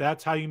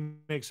that's how you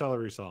make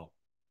celery salt.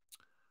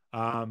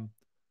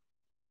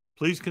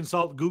 Please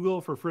consult Google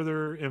for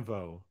further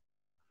info,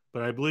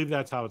 but I believe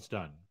that's how it's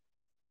done.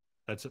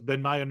 That's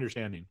been my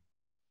understanding.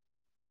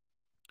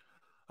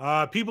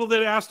 People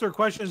that asked their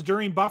questions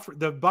during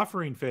the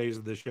buffering phase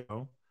of the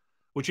show,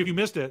 which if you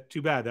missed it,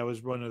 too bad. That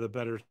was one of the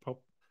better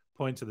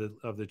points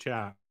of the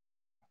chat.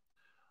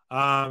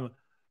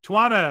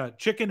 Tawana,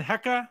 chicken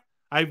heka.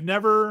 I've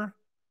never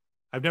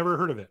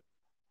heard of it.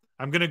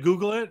 I'm gonna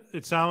Google it.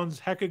 It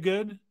sounds hecka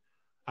good.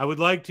 I would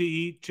like to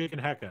eat chicken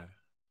heka.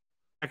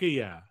 Hecka,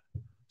 yeah.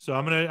 So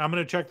I'm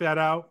gonna check that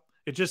out.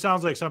 It just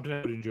sounds like something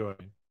I would enjoy.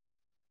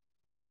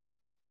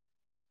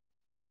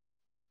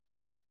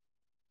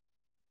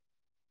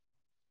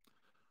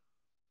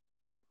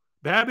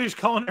 Babish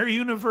Culinary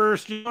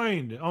Universe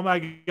joined. Oh my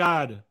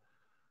god.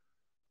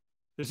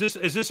 Is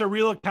this a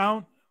real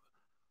account?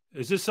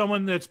 Is this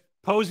someone that's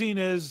posing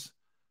as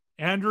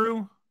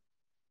Andrew?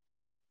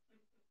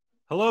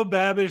 Hello,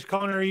 Babish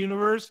Culinary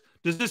Universe.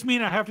 Does this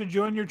mean I have to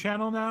join your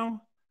channel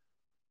now?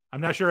 I'm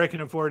not sure I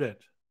can afford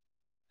it.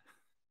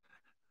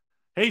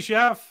 Hey,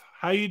 chef,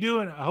 how you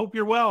doing? I hope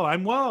you're well.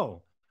 I'm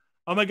well.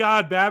 Oh my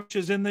God, Babish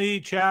is in the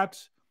chat.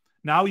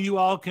 Now you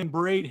all can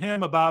berate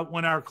him about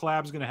when our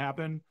collab's going to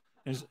happen,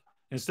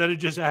 instead of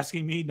just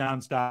asking me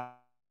nonstop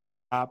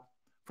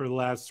for the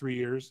last 3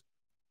 years.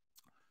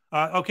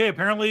 Okay,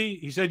 apparently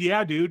he said,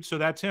 yeah, dude. So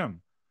that's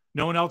him.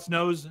 No one else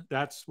knows.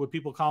 That's what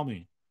people call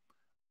me.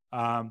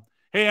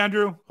 Hey,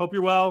 Andrew, hope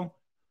you're well.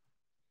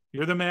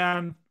 You're the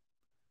man.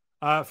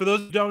 For those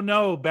who don't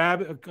know,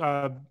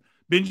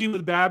 Binging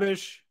with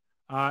Babish,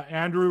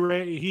 Andrew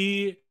Ray,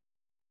 he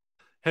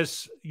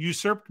has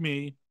usurped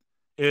me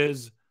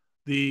as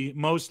the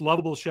most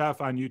lovable chef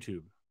on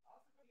YouTube.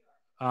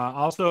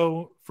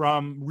 Also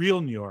from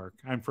real New York.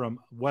 I'm from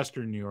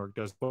Western New York,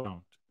 does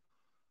count.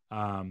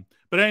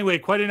 But anyway,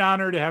 quite an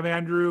honor to have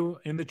Andrew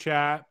in the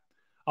chat.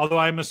 Although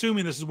I'm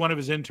assuming this is one of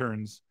his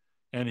interns,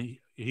 and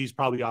he's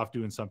probably off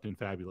doing something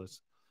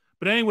fabulous.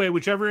 But anyway,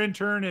 whichever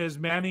intern is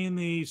manning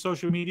the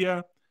social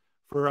media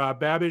for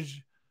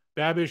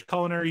Babish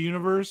Culinary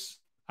Universe,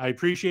 I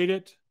appreciate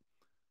it.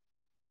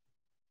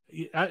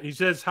 He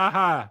says,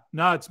 haha,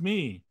 no, it's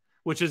me,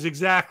 which is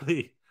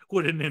exactly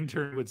what an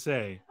intern would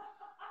say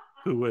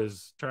who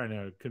was trying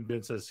to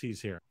convince us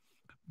he's here.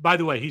 By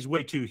the way, he's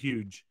way too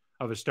huge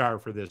of a star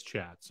for this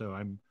chat. So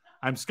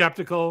I'm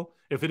skeptical.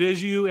 If it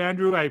is you,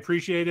 Andrew, I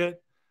appreciate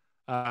it.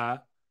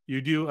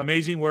 You do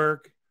amazing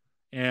work.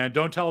 And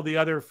don't tell the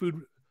other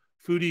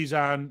foodies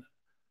on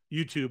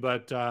YouTube,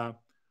 but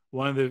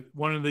one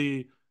of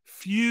the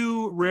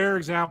few rare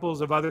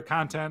examples of other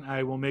content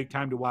I will make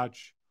time to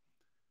watch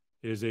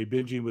is a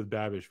Binging with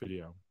Babish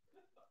video.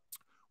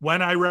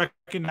 When I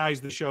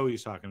recognize the show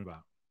he's talking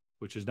about,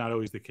 which is not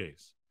always the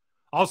case.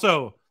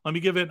 Also, let me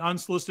give an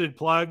unsolicited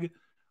plug.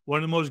 One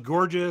of the most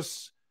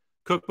gorgeous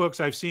cookbooks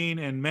I've seen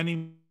in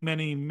many,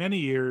 many, many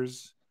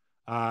years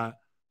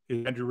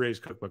is Andrew Ray's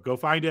cookbook. Go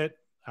find it.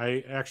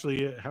 I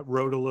actually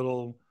wrote a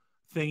little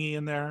thingy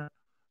in there,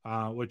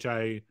 which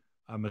I'm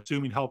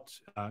assuming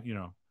helped,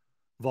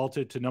 vault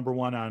it to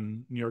 #1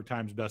 on New York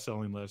Times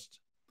bestselling list.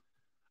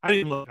 I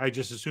didn't look. I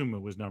just assumed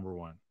it was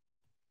 #1.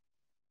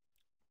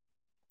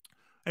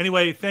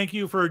 Anyway, thank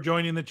you for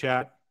joining the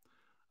chat.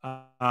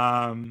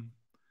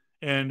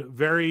 And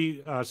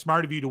very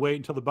smart of you to wait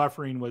until the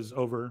buffering was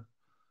over.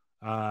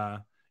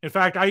 In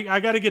fact, I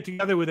got to get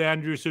together with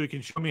Andrew so he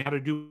can show me how to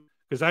do,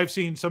 because I've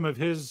seen some of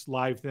his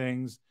live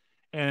things,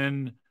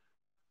 and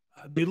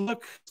they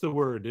looked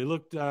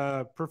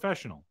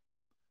professional.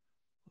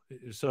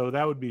 So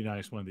that would be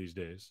nice one of these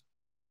days.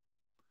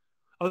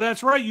 Oh,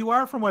 that's right. You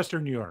are from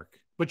Western New York,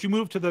 but you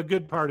moved to the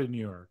good part of New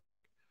York.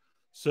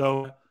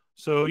 So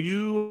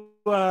you,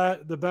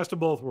 the best of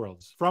both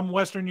worlds, from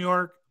Western New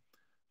York,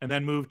 and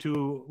then moved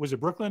to, was it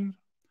Brooklyn,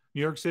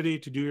 New York City,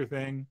 to do your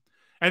thing.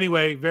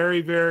 Anyway,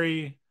 very,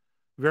 very,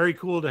 very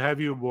cool to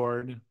have you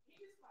aboard.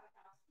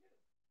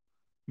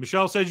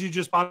 Michelle says you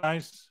just bought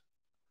ice.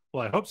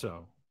 Well, I hope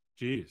so.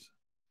 Jeez.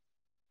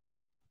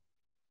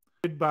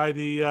 By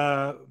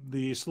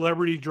the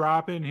celebrity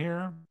drop in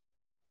here.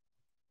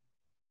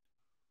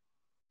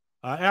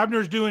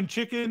 Abner's doing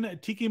chicken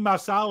tiki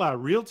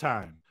masala real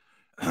time.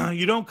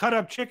 You don't cut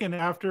up chicken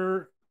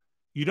after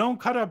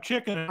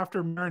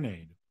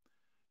marinade.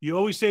 You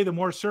always say the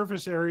more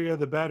surface area,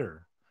 the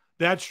better.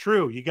 That's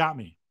true. You got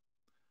me.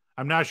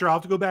 I'm not sure. I'll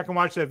have to go back and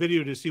watch that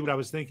video to see what I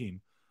was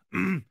thinking.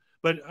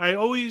 But I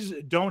always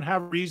don't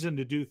have reason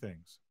to do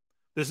things.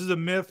 This is a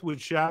myth with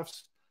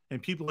chefs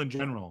and people in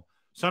general.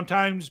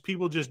 Sometimes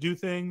people just do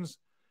things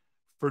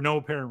for no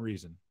apparent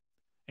reason.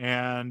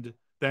 And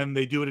then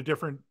they do it a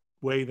different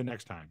way the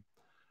next time.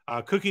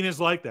 Cooking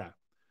is like that.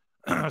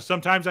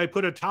 Sometimes I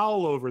put a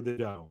towel over the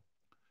dough.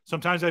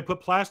 Sometimes I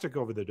put plastic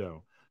over the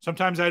dough.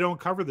 Sometimes I don't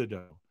cover the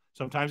dough.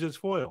 Sometimes it's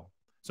foil.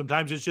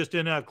 Sometimes it's just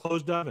in a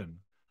closed oven.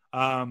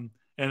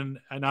 And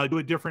I do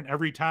it different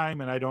every time,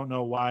 and I don't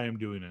know why I'm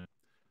doing it.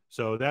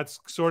 So that's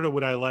sort of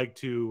what I like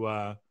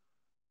to,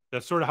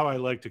 that's sort of how I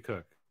like to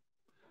cook.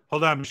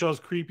 Hold on, Michelle's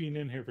creeping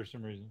in here for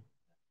some reason.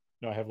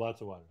 No, I have lots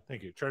of water.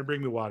 Thank you. Try to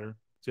bring me water.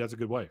 See, that's a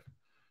good wife.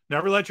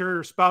 Never let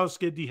your spouse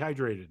get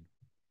dehydrated.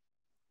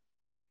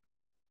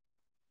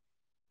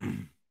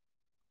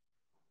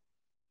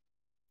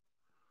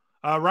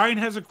 Ryan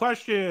has a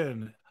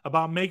question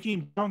about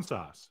making brown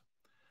sauce.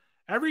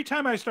 Every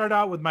time I start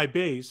out with my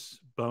base,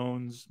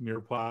 bones,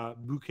 mirepoix,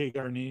 bouquet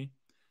garni,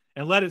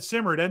 and let it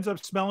simmer, it ends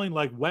up smelling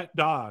like wet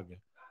dog.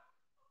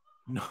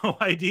 No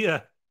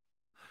idea.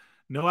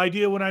 No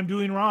idea what I'm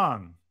doing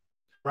wrong.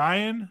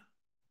 Ryan,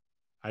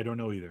 I don't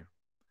know either.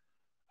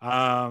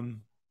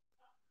 Um,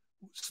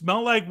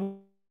 Smell like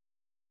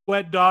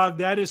wet dog.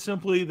 That is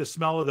simply the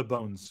smell of the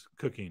bones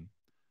cooking.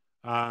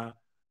 Uh,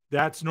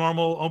 that's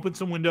normal. Open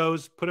some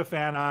windows, put a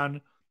fan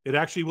on. It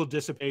actually will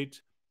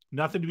dissipate.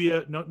 Nothing to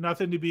be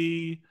nothing to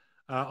be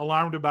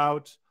alarmed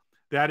about.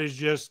 That is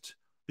just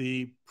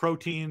the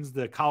proteins,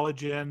 the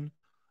collagen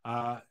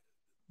uh,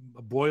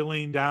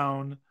 boiling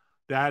down.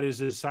 That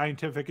is as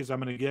scientific as I'm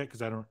going to get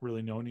because I don't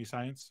really know any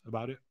science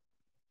about it.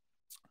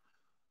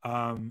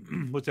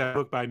 What's that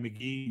book by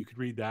McGee? You could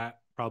read that.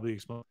 Probably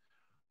explain.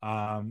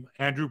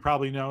 Andrew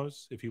probably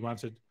knows if he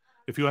wants it.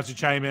 If he wants to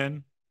chime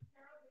in.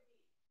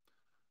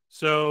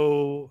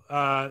 So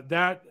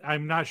that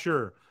I'm not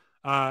sure.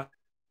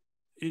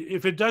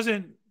 If it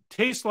doesn't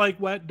taste like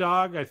wet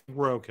dog, I think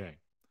we're okay.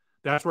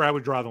 That's where I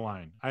would draw the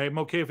line. I am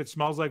okay if it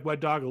smells like wet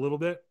dog a little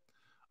bit,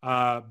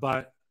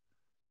 but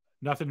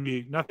nothing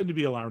to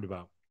be alarmed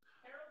about.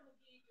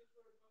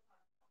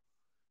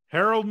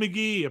 Harold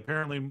McGee,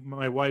 apparently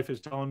my wife is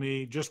telling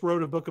me, just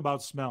wrote a book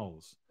about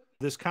smells.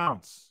 This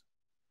counts.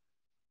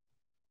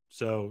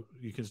 So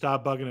you can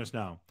stop bugging us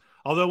now.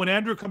 Although when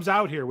Andrew comes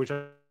out here, which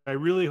I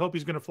really hope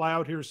he's going to fly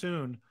out here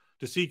soon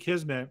to see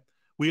Kismet,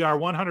 we are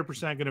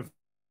 100% going to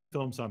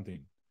film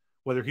something,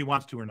 whether he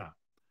wants to or not.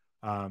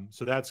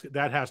 So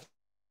that has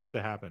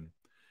to happen.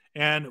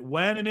 And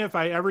when and if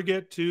I ever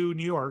get to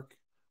New York,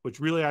 which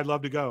really I'd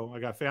love to go, I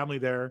got family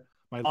there,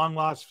 my long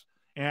lost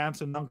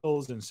aunts and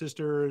uncles and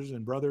sisters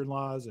and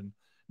brother-in-laws and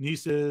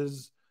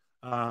nieces.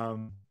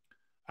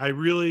 I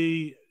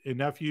really, and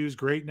nephews,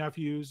 great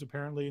nephews,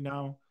 apparently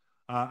now.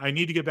 I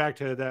need to get back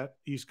to that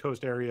East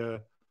Coast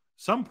area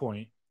some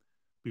point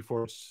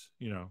before it's,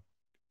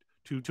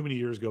 too many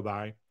years go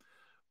by.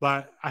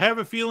 But I have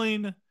a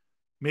feeling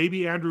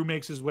maybe Andrew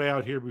makes his way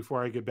out here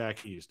before I get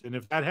back east. And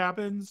if that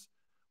happens,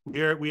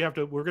 we're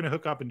going to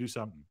hook up and do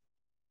something.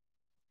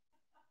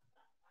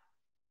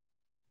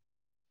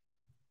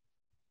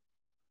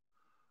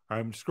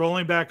 I'm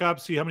scrolling back up,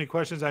 see how many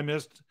questions I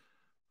missed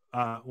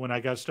when I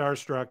got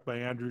starstruck by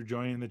Andrew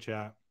joining the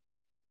chat.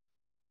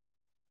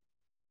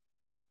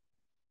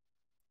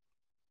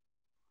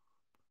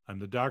 I'm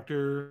the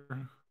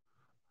doctor.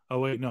 Oh,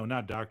 wait, no,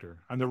 not doctor.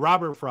 I'm the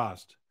Robert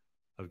Frost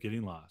of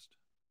Getting Lost.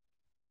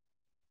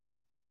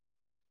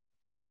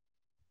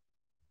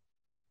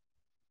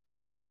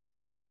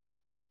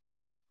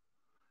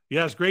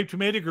 Yes, Grape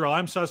Tomato Girl.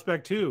 I'm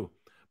suspect too.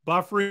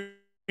 Buffering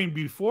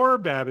before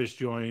Babish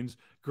joins.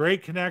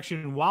 Great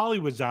connection while he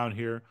was down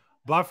here.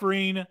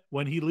 Buffering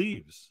when he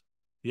leaves.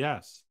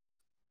 Yes.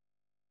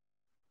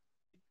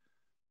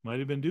 Might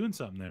have been doing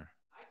something there.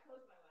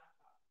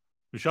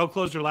 Michelle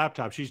closed her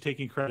laptop. She's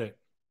taking credit.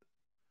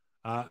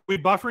 We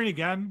buffering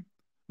again.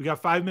 We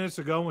got 5 minutes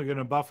to go and we're going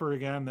to buffer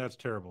again. That's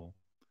terrible.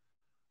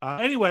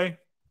 Anyway,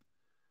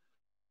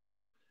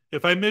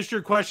 if I missed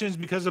your questions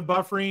because of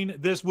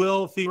buffering, this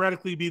will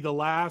theoretically be the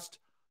last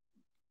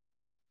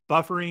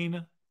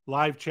buffering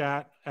live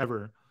chat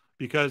ever.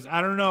 Because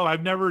I don't know,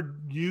 I've never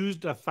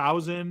used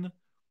 1,000,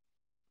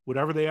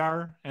 whatever they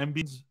are,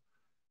 MBGs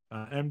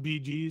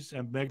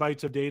and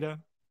megabytes of data.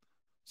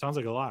 Sounds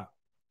like a lot.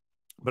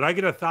 But I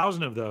get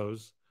 1,000 of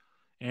those,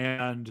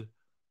 and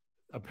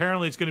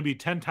apparently it's going to be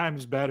 10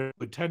 times better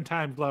with 10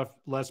 times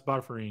less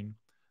buffering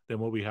than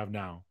what we have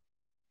now.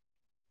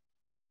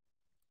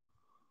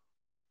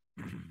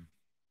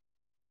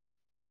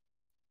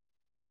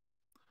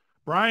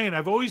 Brian,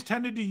 I've always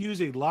tended to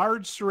use a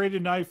large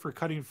serrated knife for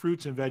cutting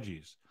fruits and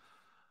veggies.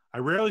 I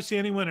rarely see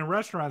anyone in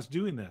restaurants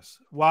doing this.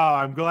 Wow,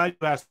 I'm glad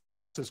you asked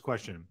this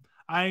question.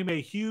 I am a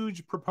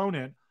huge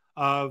proponent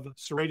of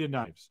serrated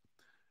knives.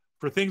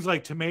 For things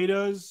like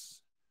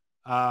tomatoes,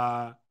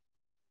 bell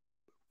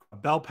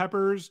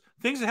peppers,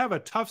 things that have a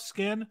tough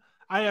skin,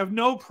 I have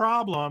no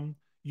problem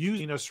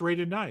using a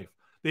serrated knife.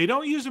 They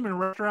don't use them in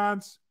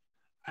restaurants.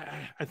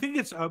 I think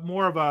it's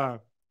more of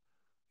a,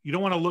 you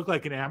don't want to look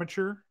like an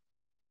amateur.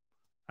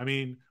 I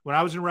mean, when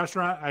I was in a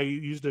restaurant, I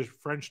used a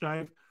French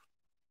knife,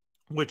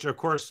 which of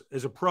course,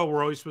 as a pro,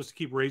 we're always supposed to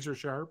keep razor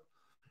sharp.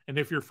 And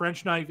if your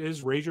French knife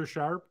is razor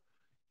sharp,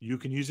 you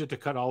can use it to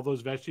cut all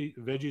those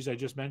veggies I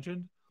just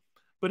mentioned.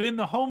 But in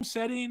the home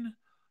setting,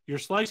 you're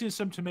slicing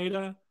some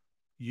tomato,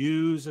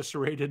 use a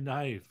serrated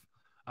knife.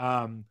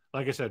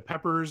 Like I said,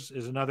 peppers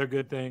is another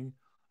good thing.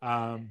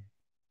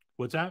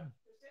 What's that?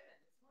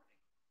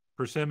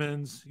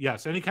 Persimmons.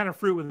 Yes, any kind of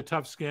fruit with a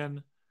tough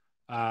skin,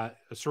 a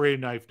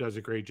serrated knife does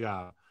a great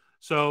job.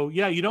 So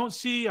yeah, you don't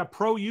see a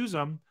pro use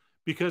them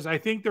because I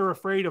think they're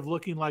afraid of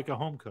looking like a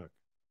home cook.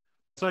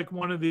 It's like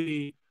one of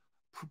the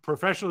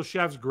professional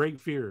chefs' great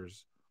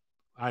fears.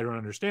 I don't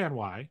understand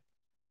why,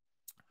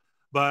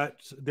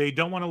 but they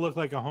don't want to look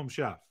like a home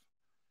chef,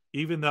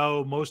 even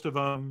though most of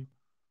them,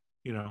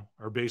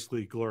 are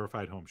basically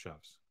glorified home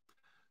chefs.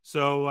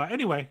 So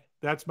anyway,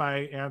 That's my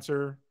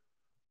answer.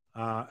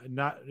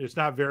 It's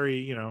not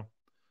very,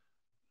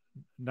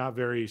 not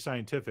very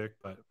scientific,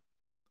 but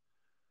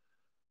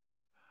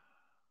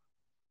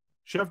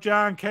Chef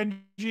John,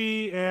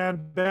 Kenji,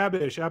 and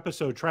Babish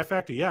episode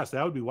trifecta. Yes,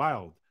 that would be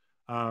wild.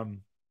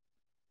 Um,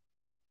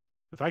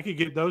 if I could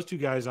get those two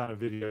guys on a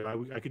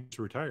video, I could just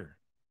retire.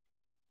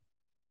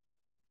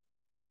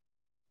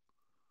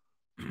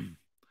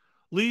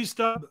 Lee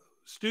Stube.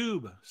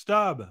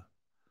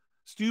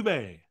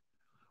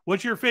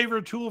 What's your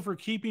favorite tool for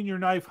keeping your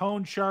knife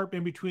honed sharp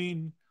in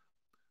between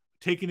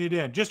taking it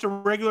in? Just a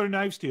regular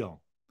knife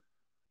steel.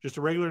 Just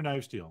a regular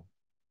knife steel.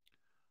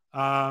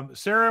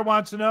 Sarah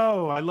wants to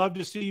know, I love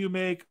to see you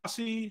make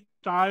Aussie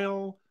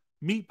style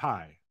meat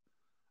pie.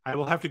 I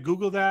will have to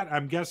Google that.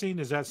 I'm guessing,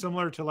 is that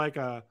similar to like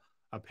a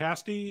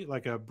pasty,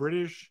 like a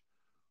British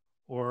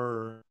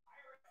or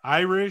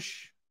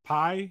Irish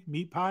pie,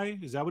 meat pie?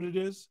 Is that what it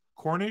is?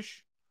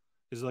 Cornish?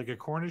 Is it like a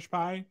Cornish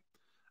pie?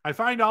 I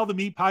find all the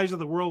meat pies of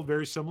the world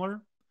very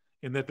similar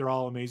in that they're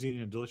all amazing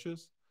and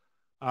delicious.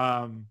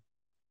 So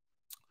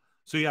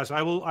yes,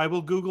 I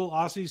will Google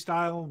Aussie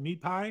style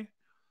meat pie,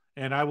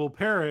 and I will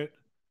pair it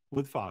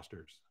with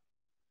Foster's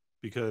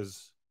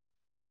because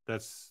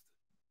that's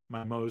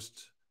my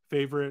most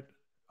favorite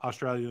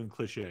Australian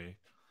cliche,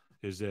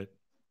 is that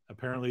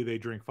apparently they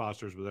drink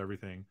Foster's with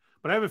everything.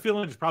 But I have a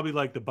feeling it's probably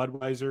like the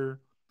Budweiser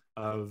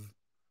of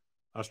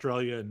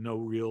Australia, and no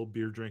real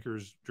beer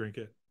drinkers drink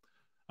it.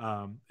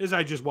 As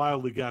I just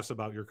wildly guess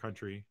about your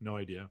country, no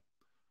idea.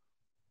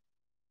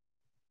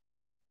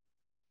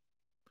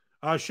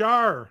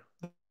 Shar,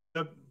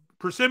 the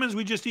persimmons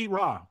we just eat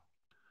raw.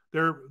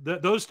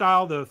 Those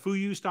style, the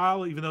Fuyu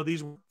style, even though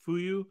these were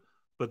Fuyu,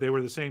 but they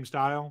were the same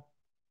style.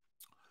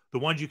 The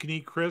ones you can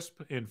eat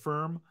crisp and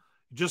firm,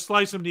 just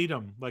slice them and eat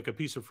them like a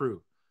piece of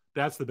fruit.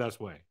 That's the best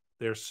way.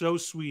 They're so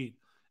sweet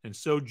and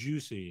so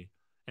juicy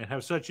and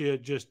have such a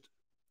just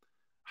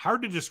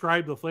hard to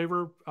describe the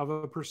flavor of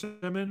a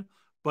persimmon.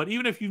 But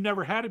even if you've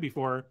never had it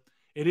before,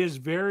 it is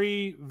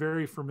very,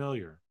 very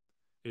familiar.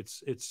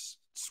 It's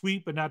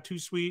sweet, but not too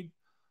sweet.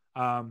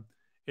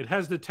 It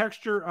has the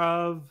texture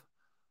of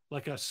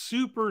like a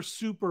super,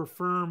 super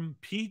firm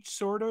peach,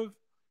 sort of.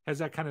 Has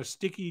that kind of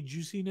sticky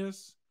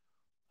juiciness,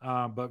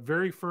 but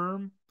very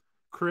firm,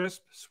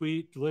 crisp,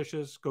 sweet,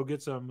 delicious. Go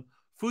get some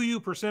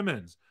Fuyu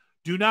persimmons.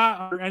 Do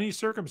not, under any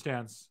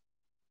circumstance,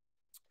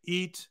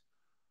 eat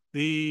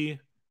the,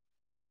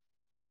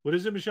 what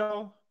is it,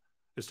 Michelle?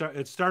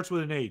 It starts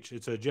with an H.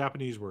 It's a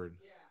Japanese word.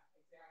 Yeah,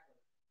 exactly.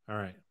 All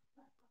right.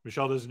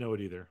 Michelle doesn't know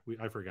it either.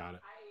 I forgot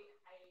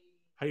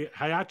it.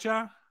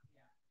 Hayacha?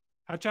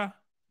 Hacha?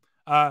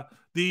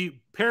 The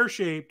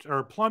pear-shaped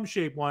or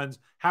plum-shaped ones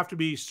have to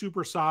be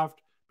super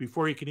soft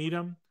before you can eat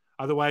them.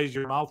 Otherwise,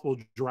 your mouth will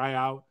dry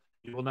out.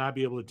 You will not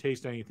be able to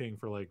taste anything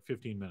for like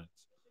 15 minutes.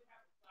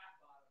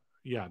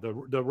 Yeah,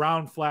 the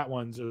round, flat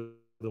ones are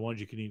the ones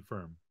you can eat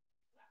firm.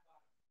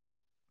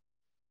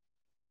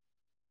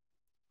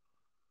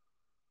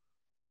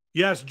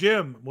 Yes,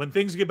 Jim, when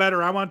things get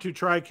better, I want to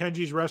try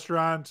Kenji's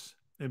restaurant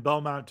in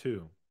Belmont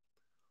too.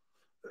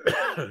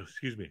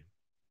 Excuse me.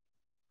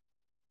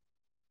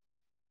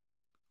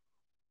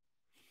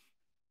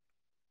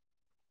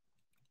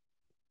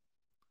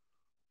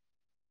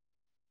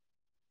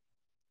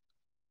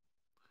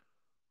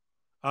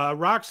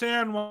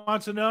 Roxanne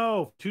wants to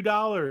know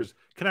 $2.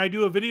 Can I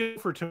do a video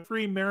for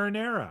free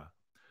marinara?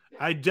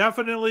 I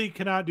definitely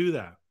cannot do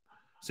that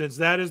since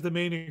that is the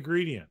main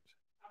ingredient.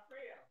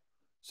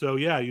 So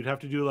yeah, you'd have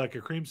to do like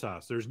a cream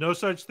sauce. There's no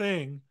such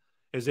thing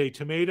as a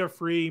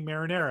tomato-free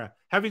marinara.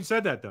 Having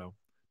said that, though,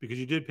 because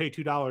you did pay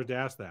 $2 to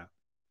ask that,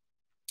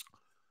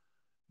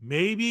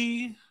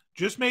 maybe,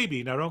 just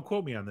maybe, now don't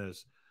quote me on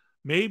this,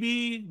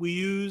 maybe we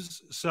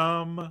use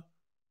some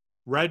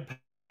red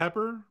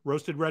pepper,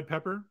 roasted red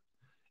pepper,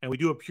 and we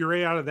do a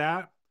puree out of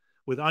that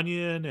with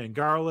onion and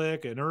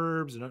garlic and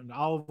herbs and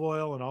olive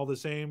oil and all the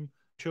same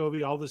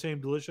chovy, all the same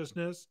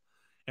deliciousness.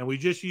 And we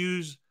just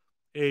use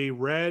a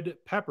red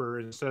pepper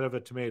instead of a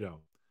tomato.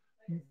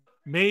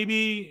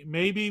 Maybe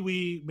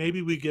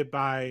we get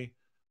by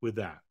with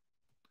that.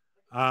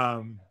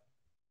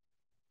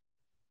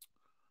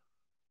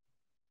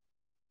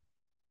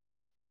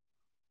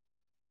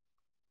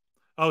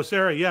 Oh,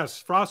 Sarah,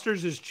 yes,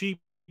 Foster's is cheap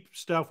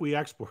stuff we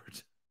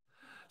export.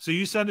 So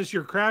you send us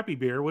your crappy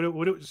beer.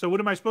 So what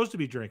am I supposed to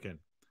be drinking?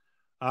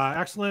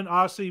 Excellent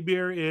Aussie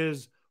beer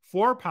is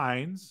Four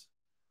Pines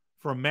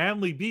from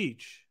Manly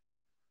Beach.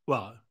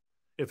 Well,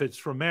 if it's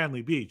from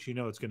Manly Beach, you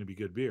know it's going to be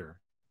good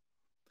beer.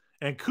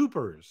 And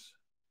Cooper's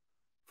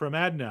from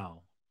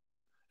Adelaide.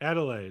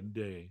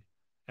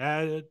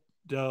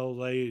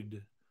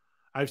 Adelaide.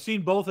 I've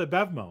seen both at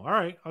Bevmo. All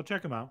right, I'll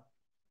check them out.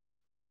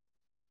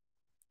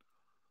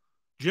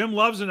 Jim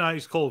loves an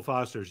ice cold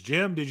Foster's.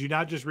 Jim, did you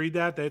not just read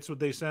that? That's what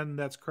they send.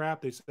 That's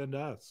crap they send to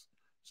us.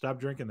 Stop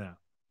drinking that.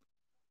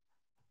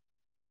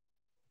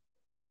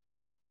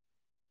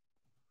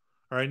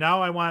 All right,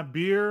 now I want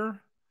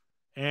beer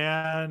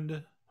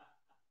and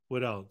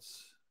what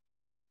else?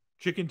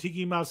 Chicken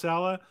tiki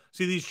masala.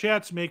 See, these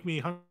chats make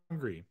me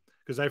hungry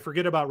because I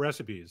forget about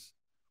recipes.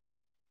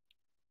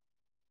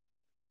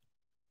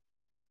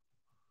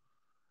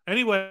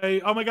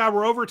 Anyway, oh my God,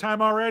 we're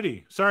overtime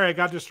already. Sorry, I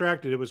got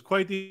distracted. It was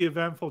quite the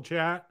eventful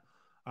chat.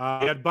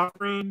 We had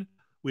buffering,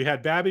 we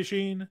had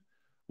Babishing,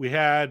 we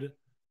had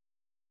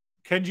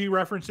Kenji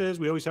references.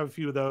 We always have a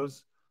few of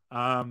those.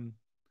 And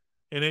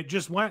it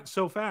just went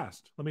so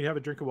fast. Let me have a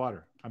drink of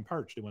water. I'm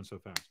parched. It went so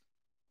fast.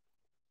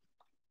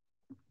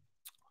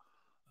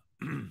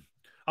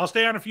 I'll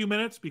stay on a few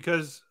minutes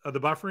because of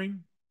the buffering.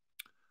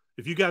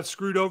 If you got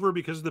screwed over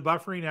because of the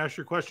buffering, ask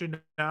your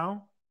question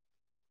now.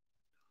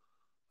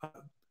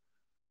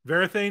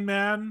 Verathane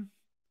Man,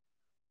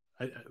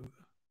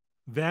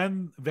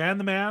 Van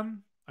the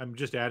Man. I'm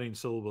just adding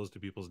syllables to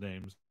people's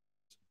names.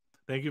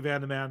 Thank you, Van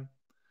the Man.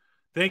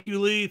 Thank you,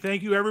 Lee.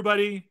 Thank you,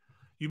 everybody.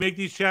 You make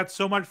these chats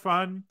so much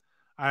fun.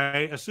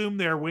 I assume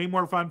they're way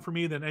more fun for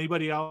me than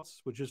anybody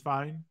else, which is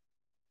fine.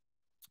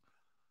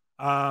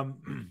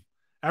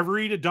 Ever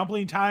eat at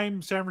Dumpling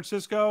Time, San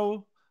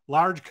Francisco?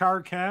 Large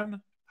car,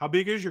 Ken? How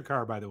big is your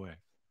car, by the way?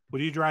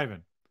 What are you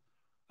driving?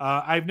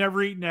 I've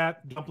never eaten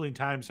at Dumpling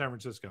Time, San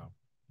Francisco.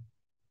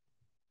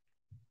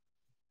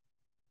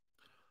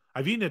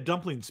 I've eaten at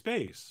Dumpling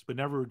Space, but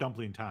never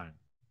Dumpling Time.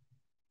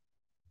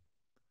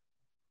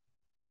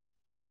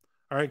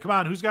 All right, come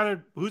on. Who's got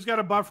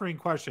a buffering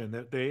question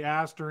that they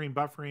asked during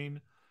buffering,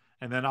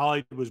 and then all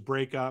I did was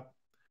break up,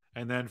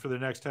 and then for the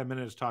next 10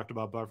 minutes talked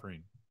about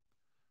buffering?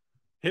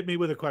 Hit me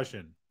with a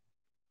question.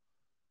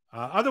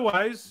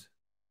 Otherwise,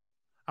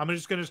 I'm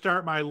just going to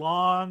start my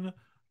long,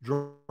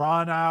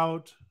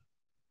 drawn-out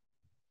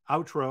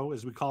outro,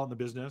 as we call it in the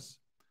business,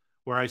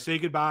 where I say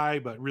goodbye,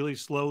 but really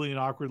slowly and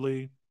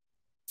awkwardly,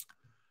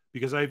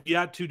 because I've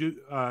yet to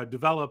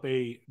develop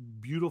a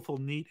beautiful,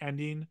 neat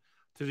ending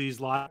to these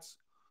lots.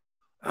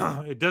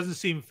 It doesn't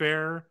seem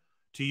fair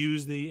to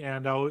use the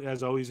 "and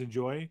as always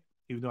enjoy,"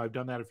 even though I've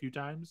done that a few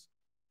times.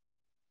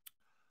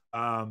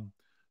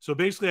 So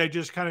basically, I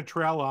just kind of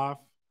trail off,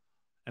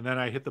 and then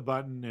I hit the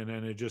button, and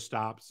then it just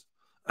stops.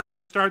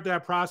 Start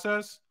that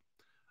process.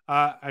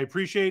 I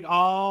appreciate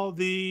all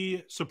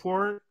the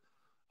support.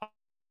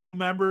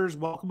 Members,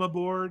 welcome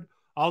aboard.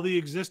 All the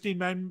existing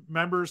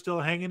members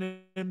still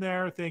hanging in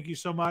there. Thank you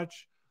so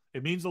much.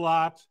 It means a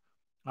lot,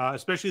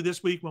 especially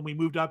this week when we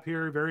moved up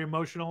here. Very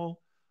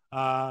emotional,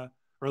 or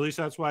at least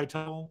that's why I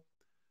tell.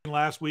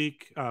 Last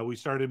week, we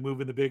started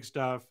moving the big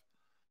stuff.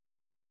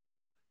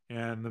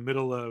 And the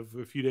middle of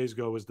a few days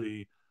ago was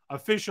the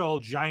official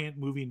giant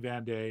moving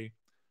van day,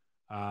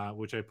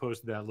 which I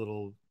posted that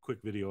little quick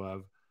video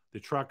of. The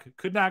truck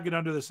could not get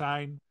under the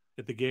sign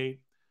at the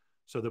gate.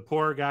 So the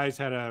poor guys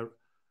had to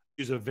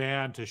use a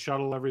van to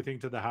shuttle everything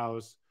to the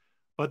house.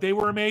 But they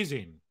were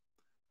amazing.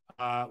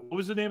 What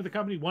was the name of the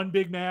company? One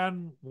Big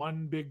Man,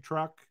 One Big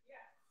Truck.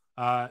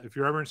 If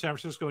you're ever in San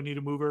Francisco and need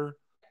a mover,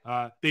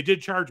 they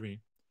did charge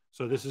me.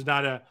 So this is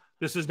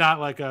not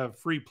like a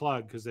free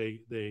plug because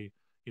they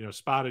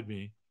spotted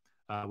me.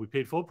 We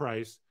paid full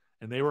price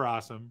and they were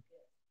awesome.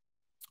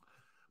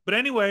 But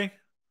anyway,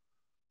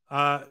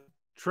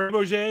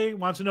 Trebuchet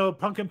wants to know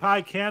pumpkin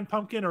pie, canned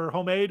pumpkin or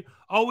homemade.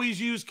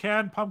 Always use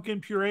canned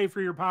pumpkin puree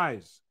for your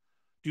pies.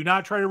 Do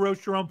not try to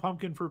roast your own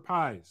pumpkin for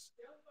pies.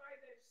 Don't buy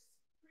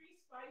the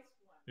pre-spiced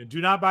one. And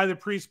do not buy the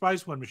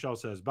pre-spiced one, Michelle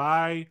says.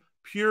 Buy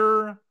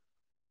pure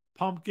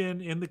pumpkin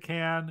in the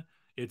can.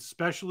 It's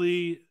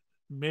specially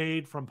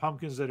made from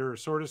pumpkins that are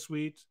sort of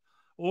sweet.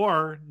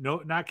 Or, no,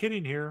 not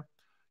kidding here,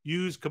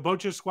 use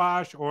kabocha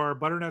squash or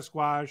butternut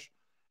squash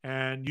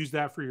and use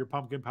that for your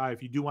pumpkin pie.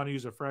 If you do want to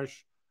use a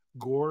fresh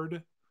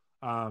gourd,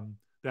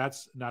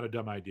 that's not a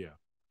dumb idea.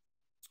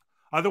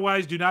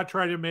 Otherwise, do not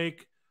try to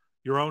make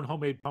your own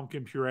homemade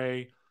pumpkin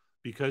puree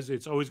because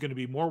it's always going to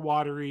be more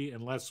watery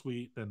and less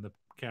sweet than the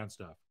canned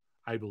stuff,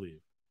 I believe,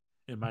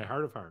 in my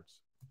heart of hearts.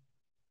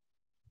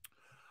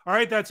 All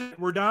right, that's it.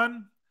 We're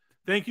done.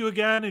 Thank you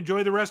again.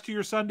 Enjoy the rest of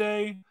your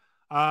Sunday.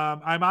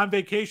 I'm on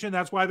vacation.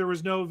 That's why there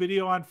was no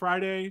video on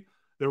Friday.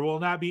 There will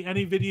not be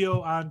any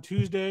video on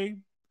Tuesday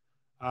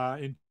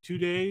in 2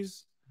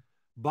 days.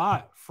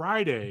 But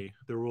Friday,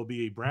 there will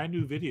be a brand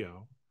new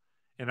video.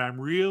 And I'm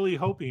really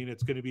hoping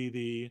it's going to be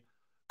the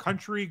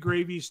country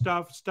gravy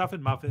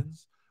stuffing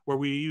muffins, where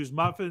we use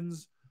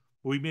muffins.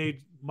 We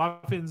made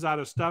muffins out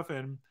of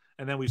stuffing,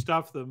 and then we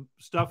stuff the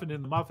stuffing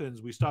in the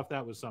muffins. We stuff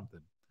that with something,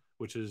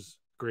 which is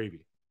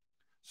gravy.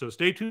 So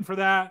stay tuned for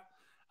that.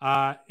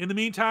 In the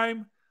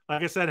meantime,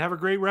 like I said, have a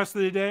great rest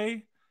of the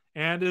day.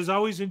 And as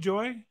always,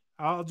 enjoy.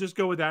 I'll just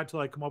go with that till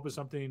I come up with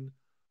something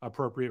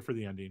appropriate for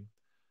the ending.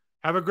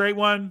 Have a great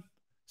one.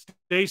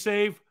 Stay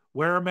safe.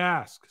 Wear a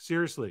mask.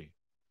 Seriously.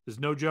 There's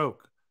no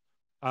joke.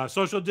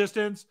 Social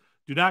distance.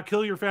 Do not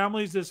kill your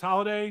families this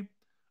holiday.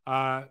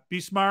 Be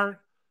smart.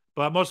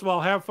 But most of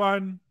all, have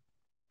fun.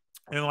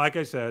 And like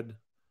I said,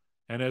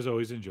 and as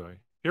always, enjoy.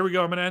 Here we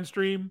go. I'm going to end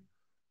stream.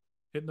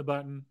 Hitting the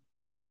button.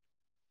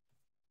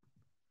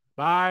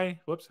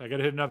 Bye. Whoops. I got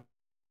to hit another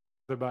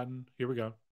button. Here we go.